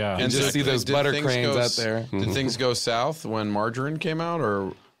 Yep. yeah, And just see those butter cranes out there. Did things go south when margarine came out,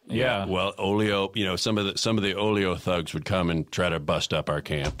 or yeah. Well, oleo. Some of the oleo thugs would come and try to bust up our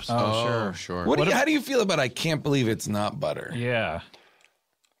camps. Oh, sure. How do you feel about I can't believe it's not butter? Yeah.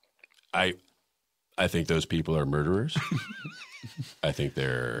 I think those people are murderers. I think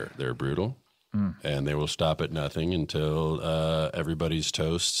they're brutal, and they will stop at nothing until everybody's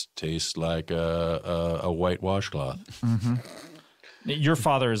toast tastes like a white washcloth. Mm-hmm. Your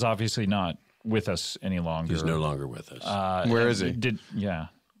father is obviously not with us any longer. He's no longer with us. Where is he?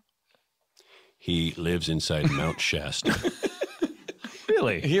 He lives inside Mount Shasta.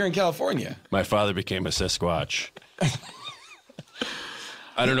 Really? Here in California. My father became a Sasquatch.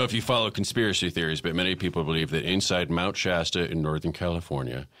 I don't know if you follow conspiracy theories, but many people believe that inside Mount Shasta in Northern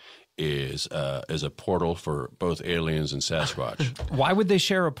California is a portal for both aliens and Sasquatch. Why would they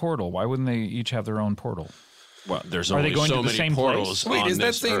share a portal? Why wouldn't they each have their own portal? Well, there's Are only they going so to the many same portals. place? Wait, is that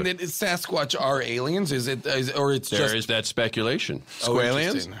this saying Earth. that Sasquatch are aliens? There is that speculation.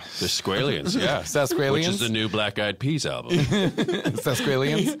 Squalians? The Squalians, yeah. Sasqualians? Which is the new Black Eyed Peas album.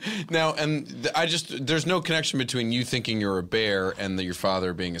 Sasqualians? Now, and there's no connection between you thinking you're a bear and your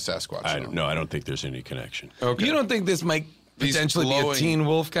father being a Sasquatch. I don't think there's any connection. Okay. You don't think this might potentially be a glowing. Teen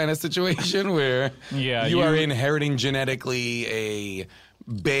Wolf kind of situation where you are inheriting genetically a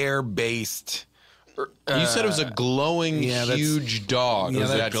bear-based... you said it was a glowing, huge dog. Yeah,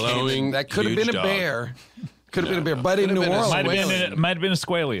 Was that glowing, that could have huge been a dog. bear. Could have been a bear, but in New Orleans, Might have been a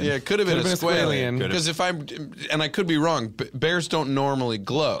squalian. Yeah, it could have been a squalian. Could've. Because and I could be wrong, bears don't normally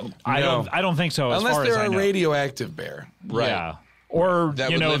glow. I don't think so. As unless far they're as I a know. radioactive bear. Right. Yeah. Or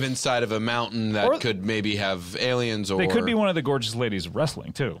That would live inside of a mountain that could maybe have aliens, or they could be one of the gorgeous ladies of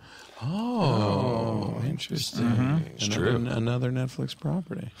wrestling too. Oh, interesting. It's true. Another Netflix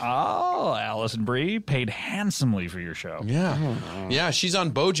property. Oh, Allison Brie paid handsomely for your show. Yeah. Yeah, she's on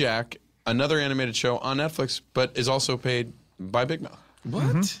BoJack, another animated show on Netflix, but is also paid by Big Mouth.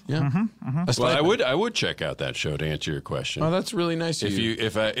 What? Yeah. Well, I would check out that show to answer your question. Oh, that's really nice of you.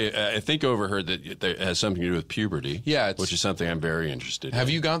 If I think I overheard that it has something to do with puberty. Yeah, which is something I'm very interested in.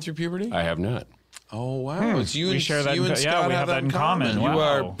 Have you gone through puberty? I have not. Oh, wow. It's you We and share that you in and co- Scott yeah, we have that in common. You Wow.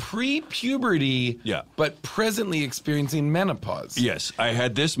 are pre-puberty, but presently experiencing menopause. Yes, I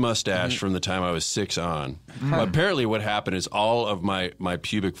had this mustache from the time I was 6 on. Apparently what happened is all of my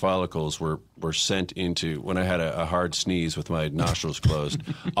pubic follicles were sent into, when I had a hard sneeze with my nostrils closed,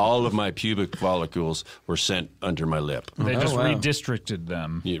 all of my pubic follicles were sent under my lip. They just redistricted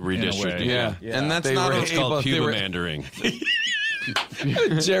them. Redistricted. Yeah. And that's They not were It's called they were- pubamandering.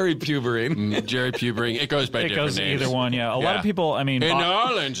 Jerry pubering. Jerry pubering. It goes by It different goes names. either one, yeah. A lot of people, I mean... In New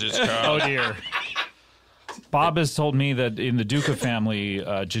Orleans, it's called. Oh, dear. Bob has told me that in the Duca family,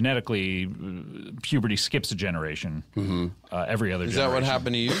 genetically, puberty skips a generation. Every other generation. Is that what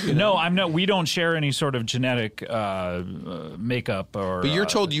happened to you? No, we don't share any sort of genetic makeup or. But you're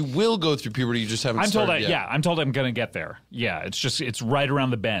told you will go through puberty. You just haven't. Started yet. I'm told I'm going to get there. Yeah, it's right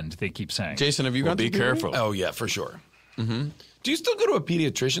around the bend. They keep saying. Jason, have you gone? Be careful. Oh yeah, for sure. Mm-hmm. Do you still go to a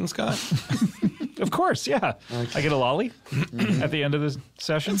pediatrician, Scott? Of course, yeah. Okay. I get a lolly at the end of the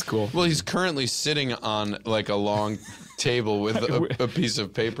session. That's cool. Well, he's currently sitting on like a long table with a piece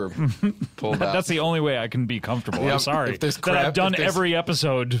of paper pulled out. That's the only way I can be comfortable. Yeah, I'm sorry. I've done every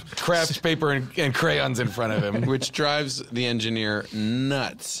episode. Craft paper and crayons in front of him. Which drives the engineer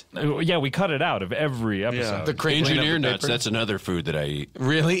nuts. Yeah, we cut it out of every episode. The engineer nuts, that's another food that I eat.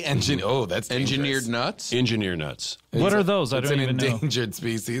 Really? That's engineered nuts? Engineer nuts. What are those? I don't even know. It's an endangered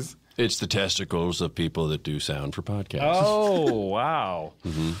species. It's the testicles of people that do sound for podcasts. Oh, wow.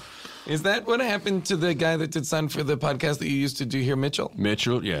 Is that what happened to the guy that did sound for the podcast that you used to do here, Mitchell?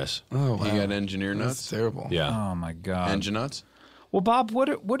 Mitchell, yes. Oh, wow. You got engineer nuts? That's terrible. Yeah. Oh, my God. Engine nuts? Well, Bob, what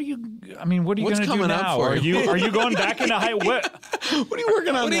are you? I mean, what are you going to do coming up now? for you? Are you going back into high? What are you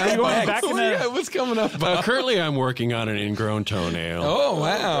working on now? Are you going back into? What's coming up, Bob? Currently, I'm working on an ingrown toenail. Oh,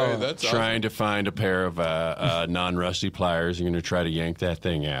 wow. Okay, that's trying to find a pair of non-rusty pliers. I'm going to try to yank that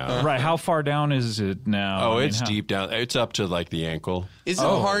thing out. Right. How far down is it now? Oh, it's deep down. It's up to like the ankle. Is it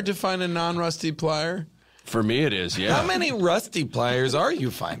hard to find a non-rusty plier? For me, it is, yeah. How many rusty pliers are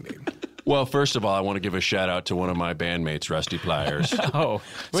you finding? Well, first of all, I want to give a shout out to one of my bandmates, Rusty Pliers. Oh,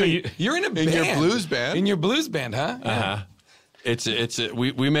 so you're in a band. In your blues band? In your blues band, huh? Uh-huh. It's a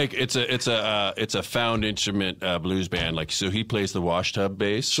found instrument blues band. Like, so he plays the wash tub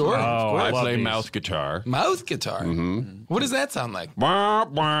bass. Sure. Oh, I play these. mouth guitar. Mouth guitar. Mm-hmm. What does that sound like?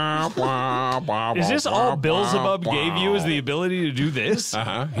 Is this all Beelzebub gave you? Is the ability to do this?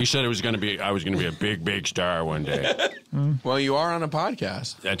 He said I was going to be a big star one day. Well, you are on a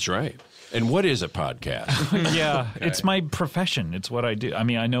podcast. That's right. And what is a podcast? Yeah, it's my profession. It's what I do. I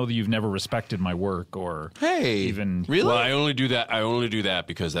mean, I know that you've never respected my work or even really. Well, I only do that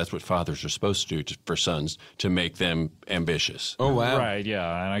because that's what fathers are supposed to do for sons, to make them ambitious. Oh, wow. Right,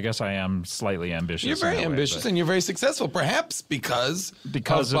 yeah. And I guess I am slightly ambitious. You're very ambitious and you're very successible, perhaps because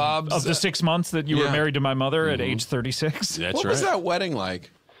of Bob's... Of the 6 months that you were married to my mother at age 36. That's what was that wedding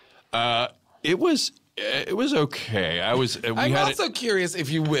like? It was okay. I'm also curious, if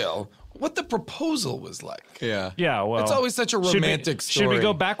you will, what the proposal was like. Yeah. Yeah, well... It's always such a romantic story. Should we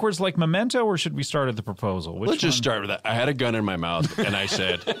go backwards like Memento, or should we start at the proposal? Let's just start with that. I had a gun in my mouth, and I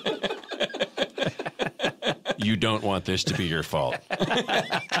said, you don't want this to be your fault.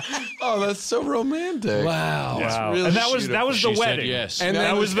 Oh, that's so romantic. Wow. Really and that was the wedding. Said yes. And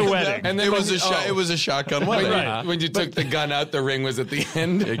that was the wedding. And it was a shotgun wedding. Right. When you took the gun out, the ring was at the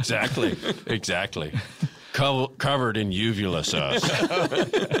end. Exactly. Covered in uvula sauce.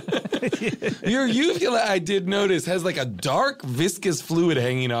 Your uvula, I did notice, has like a dark viscous fluid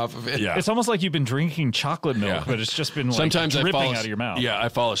hanging off of it. Yeah. It's almost like you've been drinking chocolate milk, but it's just been like Sometimes dripping out of your mouth. Yeah, I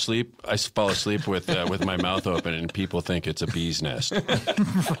fall asleep. I fall asleep with my mouth open, and people think it's a bee's nest.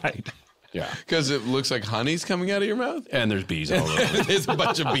 Right. Yeah. Because it looks like honey's coming out of your mouth? And there's bees all over. There's a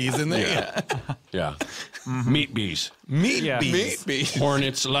bunch of bees in there. Yeah. Meat bees. Meat bees. Meat bees.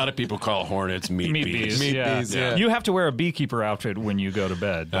 Hornets. A lot of people call hornets meat bees. Meat bees, yeah. You have to wear a beekeeper outfit when you go to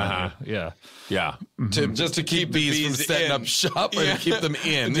bed. don't you? Yeah. Yeah. Just to keep bees from setting up shop or to keep them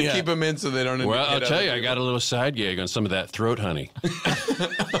in. To keep them in so they don't. Well, I'll tell you, I got a little side gig on some of that throat honey.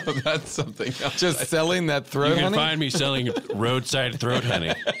 That's something else. Just selling that throat You can honey? find me selling roadside throat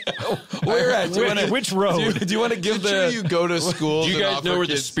honey. Where at? Which road? Do you want to give Sure, you go to school. Do you guys know where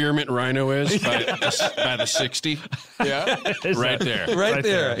the kids... spearmint rhino is by the 60? Yeah, right there. Right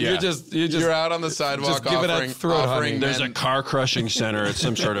there. Yeah. You're out on the sidewalk just giving out throat honey. There's a car crushing center at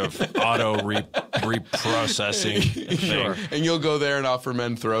some sort of auto reprocessing thing. And you'll go there and offer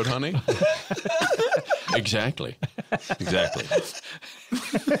men throat honey. Exactly.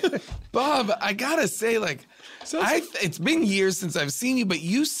 Bob, I gotta say, it's been years since I've seen you, but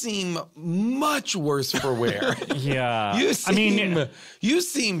you seem much worse for wear. Yeah. You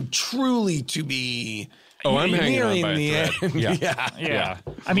seem truly to be. Oh, I'm hanging on by the a end. thread. Yeah.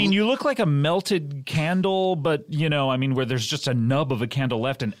 I mean, you look like a melted candle, but, where there's just a nub of a candle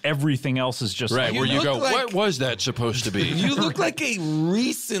left and everything else is just Right, like, where you go, like- what was that supposed to be? You look like a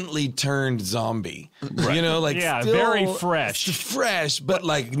recently turned zombie. Right. Yeah, still very fresh. Fresh, but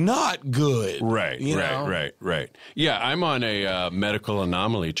not good. Right. Yeah, I'm on a medical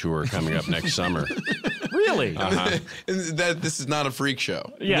anomaly tour coming up next summer. Really? Really? This is not a freak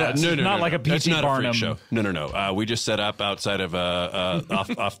show. Yeah, no, not like a That's P.T. not Barnum. a freak show. No. We just set up outside of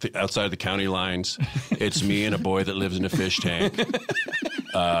outside of the county lines. It's me and a boy that lives in a fish tank,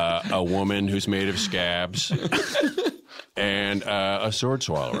 a woman who's made of scabs, and a sword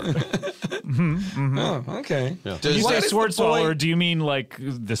swallower. Oh, okay. Yeah. When you say sword swallower, do you mean like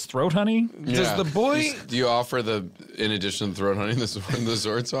this throat honey? Does the boy? Do you offer in addition to throat honey, the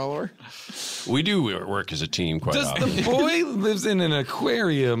sword swallower? We do work as a team quite often. Does the boy lives in an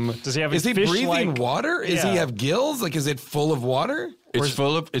aquarium? Does he have Is his he fish breathing like- water? Is he have gills? Like, is it full of water? It's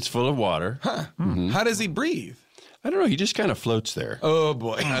full of water. Huh. How does he breathe? I don't know. He just kind of floats there. Oh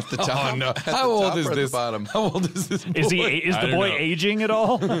boy! At the top. Oh, no. At the How old top is or at this? the bottom? How old is this boy? Is the don't boy know. aging at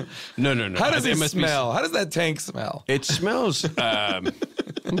all? No. How does it must be- smell? How does that tank smell? It smells. How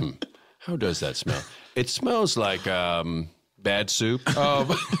does that smell? It smells like bad soup.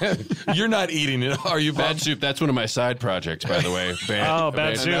 You're not eating it, are you, Bob? Bad soup. That's one of my side projects, by the way.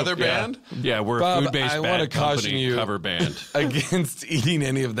 Bad soup. Another band? Yeah, we're Bob, a food-based I wanna bad caution company you. cover band. Against eating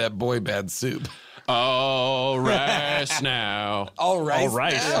any of that boy bad soup. All right now. All right.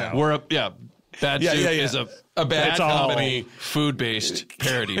 Yeah. We're Bad Yeah, Soup yeah. is a A bad company food-based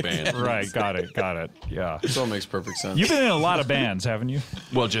parody band. Right, got it. Yeah. This all makes perfect sense. You've been in a lot of bands, haven't you?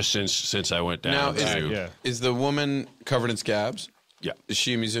 Well, just since I went Now, down is, to is the woman covered in scabs? yeah. Is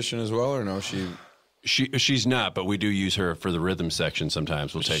she a musician as well, or no? She's not, but we do use her for the rhythm section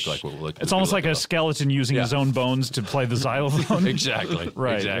sometimes. We'll take It's almost like a skeleton using his own bones to play the xylophone. Exactly.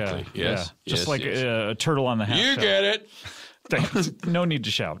 Right. Exactly. Yeah, Yes. yeah. Just yes, like yes. a turtle on the half You shell. get it. Thanks. No need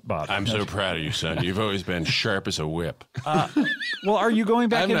to shout, Bob. I'm so proud of you, son. You've always been sharp as a whip. Well, are you going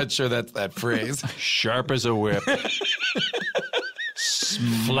back? I'm not sure that's that phrase. Sharp as a whip.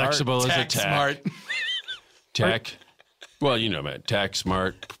 Flexible as a tack. Smart. Tack. Well, you know, man. Tack,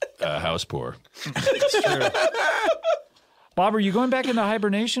 smart, house poor. Bob, are you going back into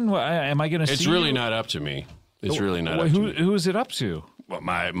hibernation? Am I going to see It's really you? not up to me. It's really not Well, up to who me. who is it up to? Well,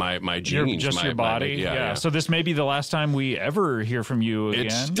 my genes. Just my, your body? yeah. So this may be the last time we ever hear from you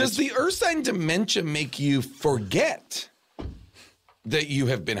again. Does the earth sign dementia make you forget that you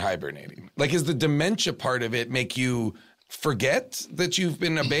have been hibernating? Like, is the dementia part of it make you forget that you've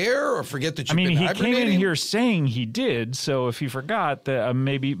been a bear, or forget that you've been he hibernating? came in here saying he did. So if he forgot, that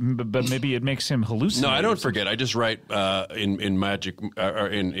maybe it makes him hallucinate. No, I don't forget. I just write in magic or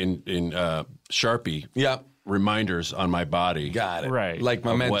in Sharpie. Yeah. Reminders on my body. Got it. Right. Like Of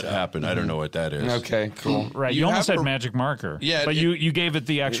memento. what happened? I don't know what that is. Okay, cool. Right, you You almost have said a- magic marker. Yeah, but you gave it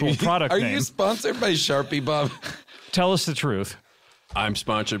the actual product Are name. you sponsored by Sharpie, Bob? Tell us the truth. I'm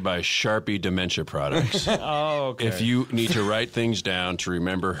sponsored by Sharpie Dementia Products. Oh, okay. If you need to write things down to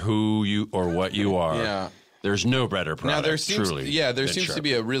remember who you or what you are, Yeah. there's no better product. Now there seems, truly, there than seems to Sharpie.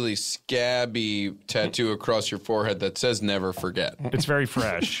 be a really scabby tattoo across your forehead that says "Never Forget." It's very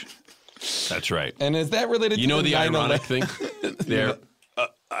fresh. That's right. And is that related You to know the 9/11? ironic thing? There,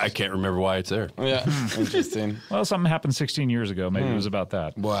 I can't remember why it's there. Yeah, interesting. Well, something happened 16 years ago. Maybe it was about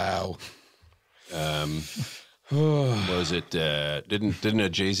that. Wow. Was it? Didn't a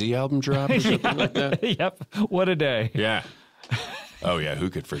Jay-Z album drop or something like that? Yep. What a day. Yeah. Oh yeah. Who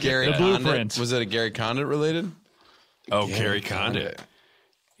could forget Gary that? Condit. Blueprints. Was it a Gary Condit related? Oh, Gary Condit.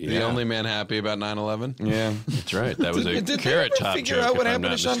 The Yeah. only man happy about 9/11? Yeah. That's right. That was a Did they Carrot ever Top figure joke. out what if I'm happened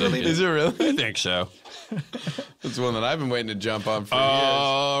not to Sean mistaken. Levy? Is it really? I think so. That's one that I've been waiting to jump on for years.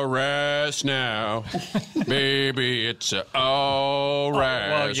 All rest now, baby. It's all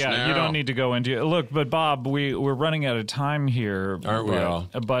rest Well, yeah, now. you don't need to go into it. Look, but Bob, we're running out of time here. Aren't we all?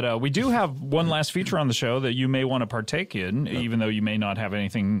 But we do have one last feature on the show that you may want to partake in, even though you may not have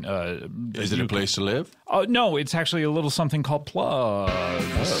anything. Is it a place to live? Oh, no, it's actually a little something called plugs.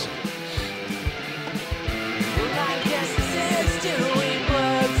 Well, I guess this is doing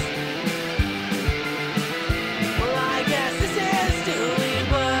plugs. Well, I guess this is doing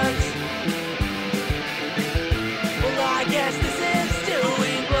plugs. Well, I guess this is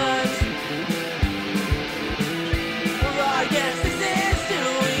doing plugs. Well, I guess this is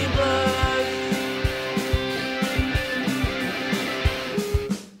doing plugs.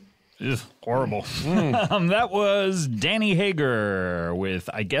 Ugh, horrible. That was Danny Hager with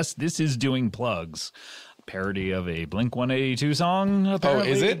I Guess This Is Doing Plugs. Parody of a Blink-182 song,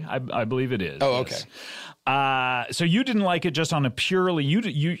 apparently. is it? I believe it is. Oh, okay. Yes. So you didn't like it just on a purely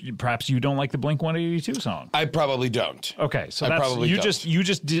you perhaps you don't like the Blink-182 song. I probably don't. Okay, so I that's probably you don't.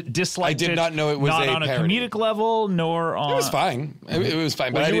 just disliked I did it. not know it was not a on a parody. comedic level nor on. It was fine. It was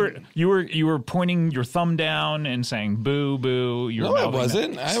fine, but Well, I you didn't. were pointing your thumb down and saying boo boo. You're No, I mouthing that.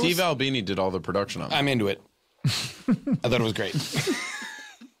 wasn't. I Steve was, Albini did all the production on it. I'm into it. I thought it was great.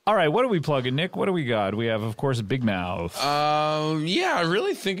 All right, what are we plugging, Nick? What do we got? We have, of course, Big Mouth. Yeah, I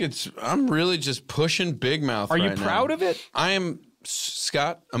really think I'm really just pushing Big Mouth Are right you proud now. of it? I am,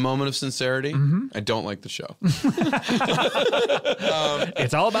 Scott, a moment of sincerity. I don't like the show.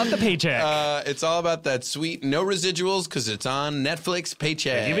 It's all about the paycheck. It's all about that sweet no residuals because it's on Netflix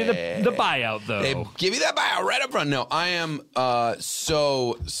paycheck. Give me the buyout, though. They give you that buyout right up front. No, I am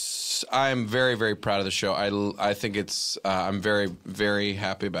I'm very, very proud of the show. I think it's I'm very, very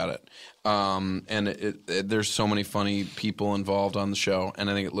happy about it. And there's so many funny people involved on the show, and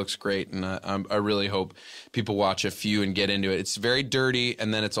I think it looks great. And I really hope people watch a few and get into it. It's very dirty,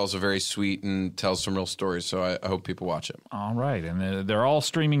 and then it's also very sweet and tells some real stories. So I hope people watch it. All right, and they're all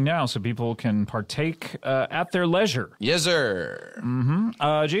streaming now, so people can partake at their leisure. Yes, sir.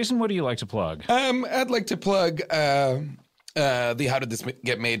 Mm-hmm. Jason, what do you like to plug? I'd like to plug the How Did This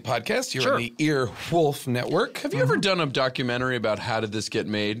Get Made podcast here on the Earwolf Network. Have you ever done a documentary about how did this get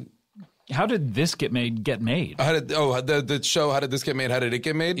made? How did this get made? The show How Did This Get Made? How Did It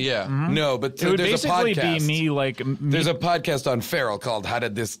Get Made? Yeah. No, but It would there's a basically podcast. be me There's a podcast on Feral called How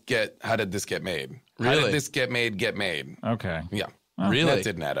Did This Get Made? How Really? Did This Get Made? Okay. Yeah. Really? That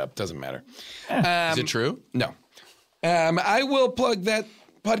didn't add up. Doesn't matter. Is it true? No. I will plug that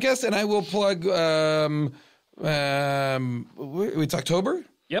podcast, and I will plug it's October?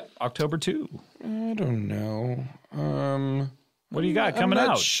 Yep, October 2. I don't know. What do you got coming I'm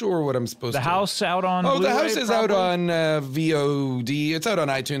not out? sure what I'm supposed The to. House out on Oh, The Blu-ray, House is probably? out on VOD. It's out on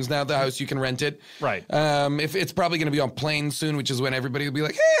iTunes now. The House, you can rent it. Right. If it's probably going to be on Plane soon, which is when everybody will be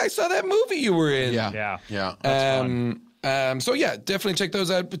like, "Hey, I saw that movie you were in." Yeah. So yeah, definitely check those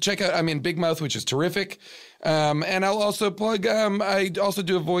out. But check out, Big Mouth, which is terrific. And I'll also plug. I also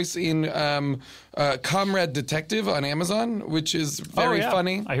do a voice in Comrade Detective on Amazon, which is very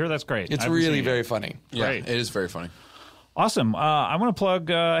funny. I hear that's great. It's I haven't really seen it. very funny. Yeah, Great. it is very funny. Awesome. I want to plug,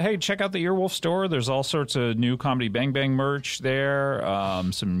 hey, check out the Earwolf store. There's all sorts of new Comedy Bang Bang merch there.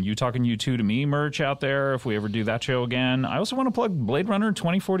 Some You Talking You Two to Me merch out there if we ever do that show again. I also want to plug Blade Runner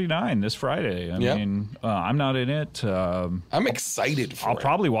 2049 this Friday. I mean, I'm not in it. I'm excited for I'll it.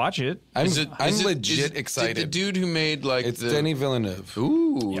 probably watch it. I'm legit excited. The dude who made It's Denis Villeneuve.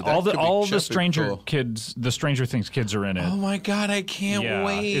 Ooh, All the Stranger Stranger kids, the Stranger Things kids are in it. Oh my god, I can't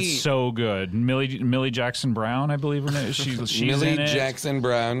wait! It's so good. Millie Jackson Brown, I believe her name. She's Millie in it. Jackson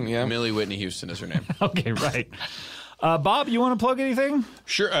Brown. Yeah. Millie Whitney Houston is her name. Okay, right. Bob, you want to plug anything?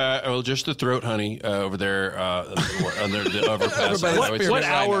 Sure. Well, just the throat honey over there under the overpass. What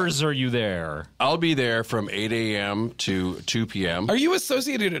hours are you there? I'll be there from 8 a.m. to 2 p.m. Are you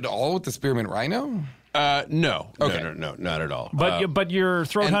associated at all with the Spearmint Rhino? No. Okay. No, not at all. But your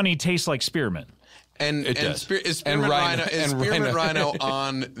throat honey tastes like spearmint. And It does. Is Spearmint rhino- Rhino, is and Spearmint rhino. Rhino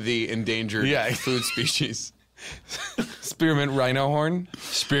on the endangered food species? Spearmint Rhino Horn?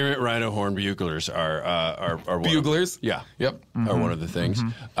 Spearmint rhino horn buglers are one Buglers? Yeah. Yep. Are one of the things.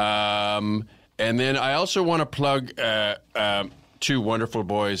 And then I also want to plug two wonderful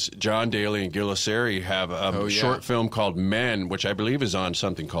boys, John Daly and Gil Aseri, have a short film called Men, which I believe is on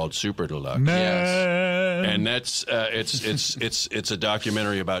something called Super Deluxe. Yes. And that's it's a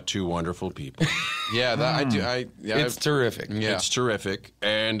documentary about two wonderful people. Yeah, that I do. It's terrific. Yeah. It's terrific.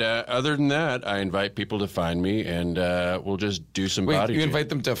 And other than that, I invite people to find me, and we'll just do some Wait, body you jam. invite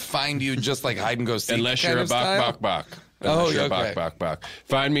them to find you just like hide and go seek Unless kind you're a of style? bok. Oh, Unless you're okay. a bok.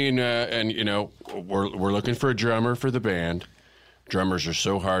 Find me, and you know, we're looking for a drummer for the band. Drummers are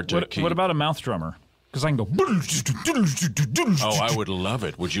so hard to keep. What about a mouth drummer? Because I can go. Oh, I would love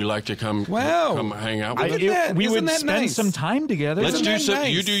it. Would you like to come? Wow. Come hang out with us? Look at that. We Isn't would that spend nice? some time together. Let's Isn't do that some.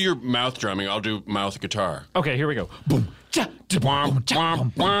 nice? You do your mouth drumming. I'll do mouth guitar. Okay, here we go. Boom. That's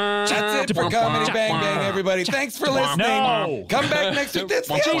it for Comedy Bang Bang, everybody. Thanks for listening. No. Come back next week. That's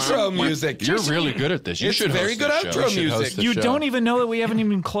the outro music. You're really good at this. You It's should very host good this show. outro You should host music. the You show. don't even know that we haven't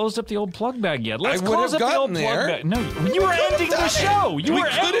even closed up the old plug bag yet. Let's I would close have up the old gotten there. plug bag. No, you were ending the show. You We were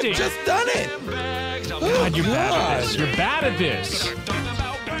could ending. have just done it. God, you're bad at this. You're bad at this.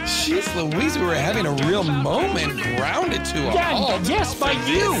 Jeez Louise, we were having a real moment grounded to a Yeah, halt. yes, by For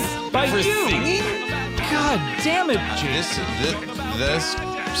you. this? By For you. singing? God damn it, This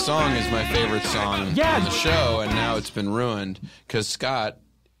song is my favorite song Yeah. on the show, and now it's been ruined because Scott,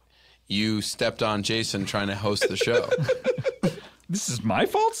 you stepped on Jason trying to host the show. This is my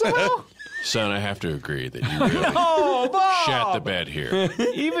fault somehow? Son, I have to agree that you really Oh, Bob. shat the bed here.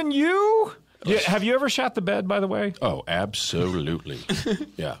 Even you? Yeah, have you ever shot the bed, by the way? Oh, absolutely.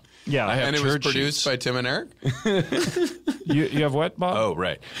 Yeah. Yeah. I have And it was turd produced sheets. by Tim and Eric. You have what, Bob? Oh,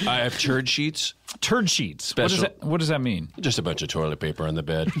 right. I have turd sheets. Turd sheets. Special. What does that mean? Just a bunch of toilet paper on the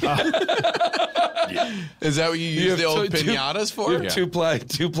bed. Is that what you use the old pinatas for? You have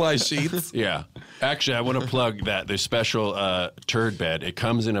two-ply sheets. Yeah. Actually, I want to plug that. There's special turd bed. It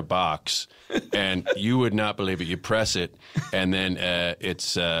comes in a box, and you would not believe it. You press it, and then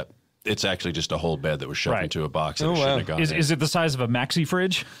it's actually just a whole bed that was shoved into a box. That shouldn't have gone in. Is it the size of a maxi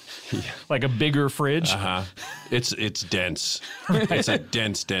fridge? Like a bigger fridge? Uh-huh. It's dense. It's a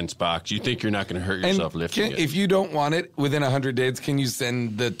dense box. You think you're not going to hurt yourself lifting it. If you don't want it within 100 days, can you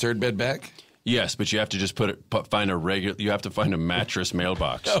send the turd bed back? Yes, but you have to just you have to find a mattress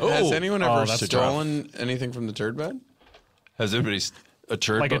mailbox. Has anyone ever that's stolen anything from the turd bed? Has anybody a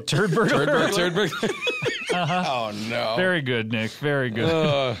turd Like a turd burglar? Turd burglar? Oh, no. Very good, Nick. Very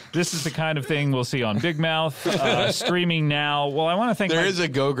good. This is the kind of thing we'll see on Big Mouth, streaming now. Well, I want to thank There is a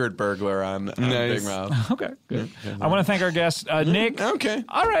Go-Gurt burglar on Big Mouth. Okay, good. I want to thank our guest, Nick. Okay.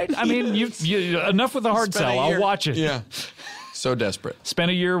 All right. I mean, you enough with the hard Spent a sell. year. I'll watch it. Yeah. So desperate. Spent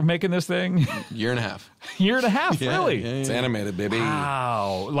a year making this thing. Year and a half. Year and a half, really? It's animated, baby.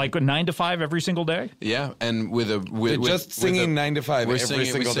 Wow. Like 9 to 5 every single day? Yeah, and with Just singing 9 to 5 we're every singing,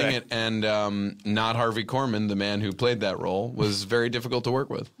 single we sing day. it, and not Harvey Korman, the man who played that role, was very difficult to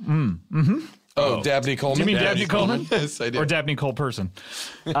work with. Oh, Dabney Coleman? Do you mean Dabney Coleman? Yes, I do. Or Dabney Cole person?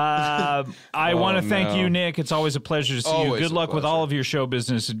 I want to thank you, Nick. It's always a pleasure to see you. Always Good a luck with pleasure. all of your show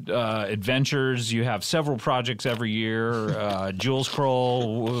business adventures. You have several projects every year. Jules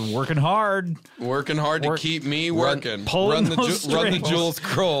Kroll, working hard. Working hard to keep me working. Pulling Run those the strings. Jules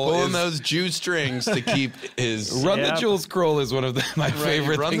Kroll. Pulling those Jew strings to keep his... Run Yep. the Jules Kroll is one of my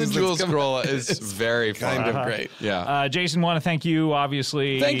favorite Run the things. Jules that's come- Kroll is very fun. Kind of great. Yeah. Jason, want to thank you,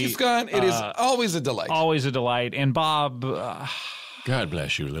 obviously. Thank you, Scott. It is always a delight. Always a delight. And Bob, God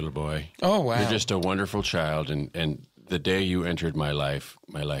bless you, little boy. Oh, wow. You're just a wonderful child, and the day you entered my life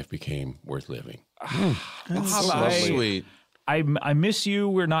became worth living. So sweet. I miss you.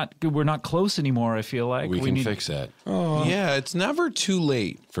 We're not close anymore, I feel like. We can fix that Yeah, it's never too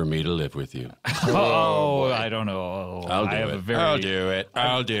late. for me to live with you. I don't know. I'll do I have it. A very, I'll do it.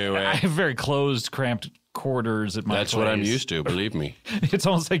 I'll do I it. have very closed, cramped quarters at my That's place. what I'm used to, believe me. It's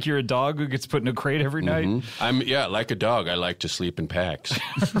almost like you're a dog who gets put in a crate every night. I'm like a dog. I like to sleep in packs.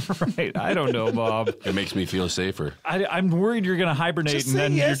 Right. I don't know, Bob. It makes me feel safer. I'm worried you're going to hibernate Just and say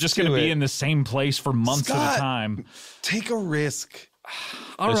then yes you're just to going to be it. in the same place for months at Scott. a time. Take a risk.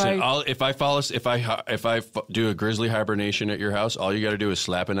 All Listen, right. if I do a grizzly hibernation at your house, all you got to do is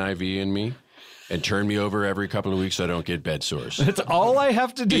slap an IV in me and turn me over every couple of weeks so I don't get bed sores. That's all I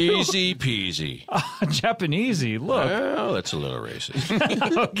have to do. Easy peasy. Japanesey. Look. Well, that's a little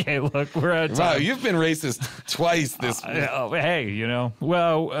racist. Okay, look, we're at Wow, time. you've been racist twice this week. Hey,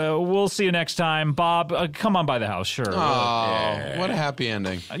 Well, we'll see you next time. Bob, come on by the house, sure. Oh, what a happy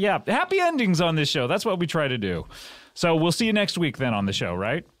ending. Yeah, happy endings on this show. That's what we try to do. So we'll see you next week then on the show,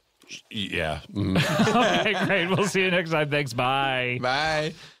 right? Yeah. Okay, great. We'll see you next time. Thanks. Bye.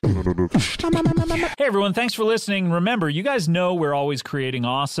 Bye. Hey, everyone. Thanks for listening. Remember, you guys know we're always creating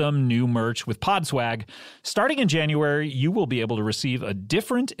awesome new merch with Podswag. Starting in January, you will be able to receive a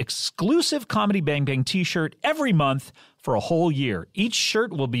different exclusive Comedy Bang Bang t-shirt every month for a whole year. Each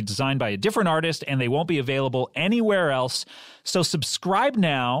shirt will be designed by a different artist, and they won't be available anywhere else. So subscribe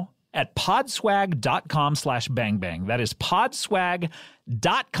now at podswag.com/bangbang. That is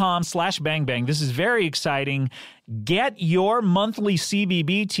podswag.com/bangbang. This is very exciting. Get your monthly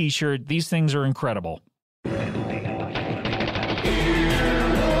CBB t-shirt. These things are incredible.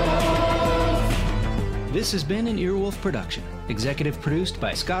 This has been an Earwolf production, executive produced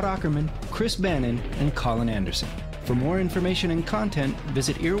by Scott Aukerman, Chris Bannon, and Colin Anderson. For more information and content,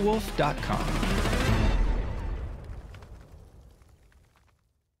 visit earwolf.com.